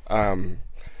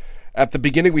 At the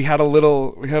beginning, we had a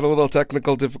little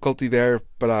technical difficulty there,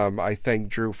 but I thank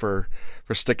Drew for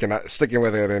sticking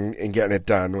with it and getting it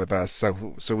done with us.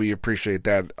 So we appreciate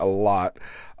that a lot.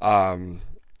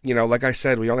 You know, like I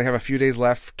said, we only have a few days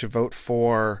left to vote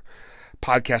for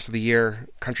Podcast of the Year,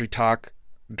 Country Talk,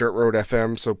 Dirt Road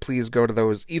FM. So please go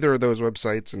to either of those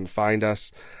websites and find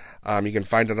us. You can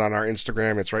find it on our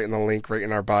Instagram. It's right in the link, right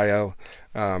in our bio.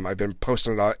 I've been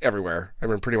posting it everywhere. I've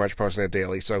been pretty much posting it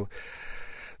daily. So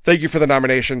thank you for the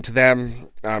nomination to them.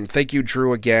 Thank you,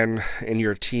 Drew, again, and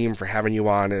your team for having you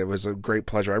on. It was a great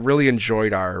pleasure. I really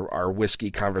enjoyed our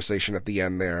whiskey conversation at the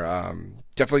end there.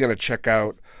 Definitely going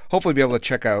to hopefully be able to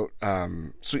check out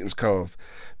Sweetens Cove,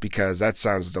 because that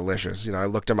sounds delicious. You know, I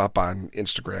looked them up on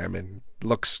Instagram and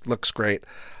looks great.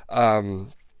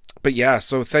 But yeah,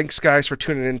 so thanks guys for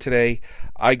tuning in today.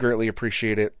 I greatly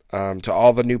appreciate it. To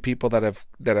all the new people that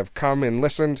have come and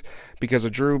listened because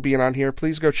of Drew being on here,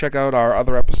 please go check out our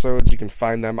other episodes. You can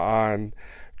find them on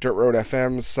Dirt Road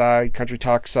FM's side, Country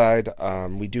Talk side.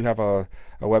 We do have a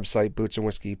website, Boots and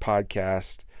Whiskey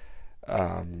Podcast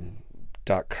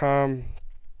 .com.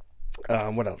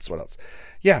 What else?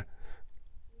 Yeah.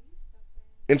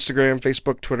 Instagram,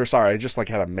 Facebook, Twitter. Sorry, I just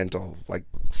had a mental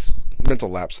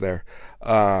lapse there.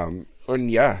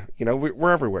 And yeah, you know,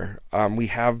 we're everywhere. We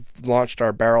have launched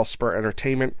our Barrel Spur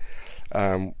Entertainment.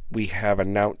 We have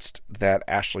announced that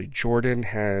Ashley Jordan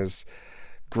has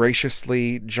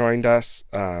graciously joined us.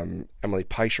 Emily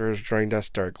Peischer has joined us.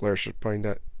 Derek Lurch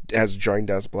has joined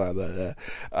us, blah, blah,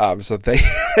 blah. So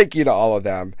thank you to all of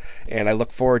them. And I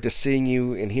look forward to seeing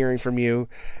you and hearing from you.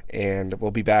 And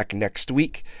we'll be back next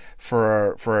week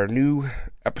for a new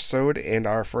episode and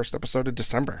our first episode of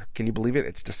December. Can you believe it?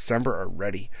 It's December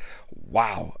already.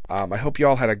 Wow. I hope you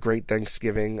all had a great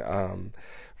Thanksgiving.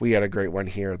 We had a great one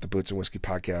here at the Boots and Whiskey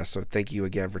Podcast. So thank you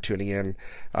again for tuning in.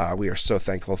 We are so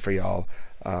thankful for y'all.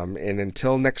 And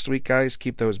until next week, guys,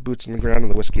 keep those boots in the ground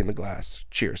and the whiskey in the glass.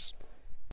 Cheers.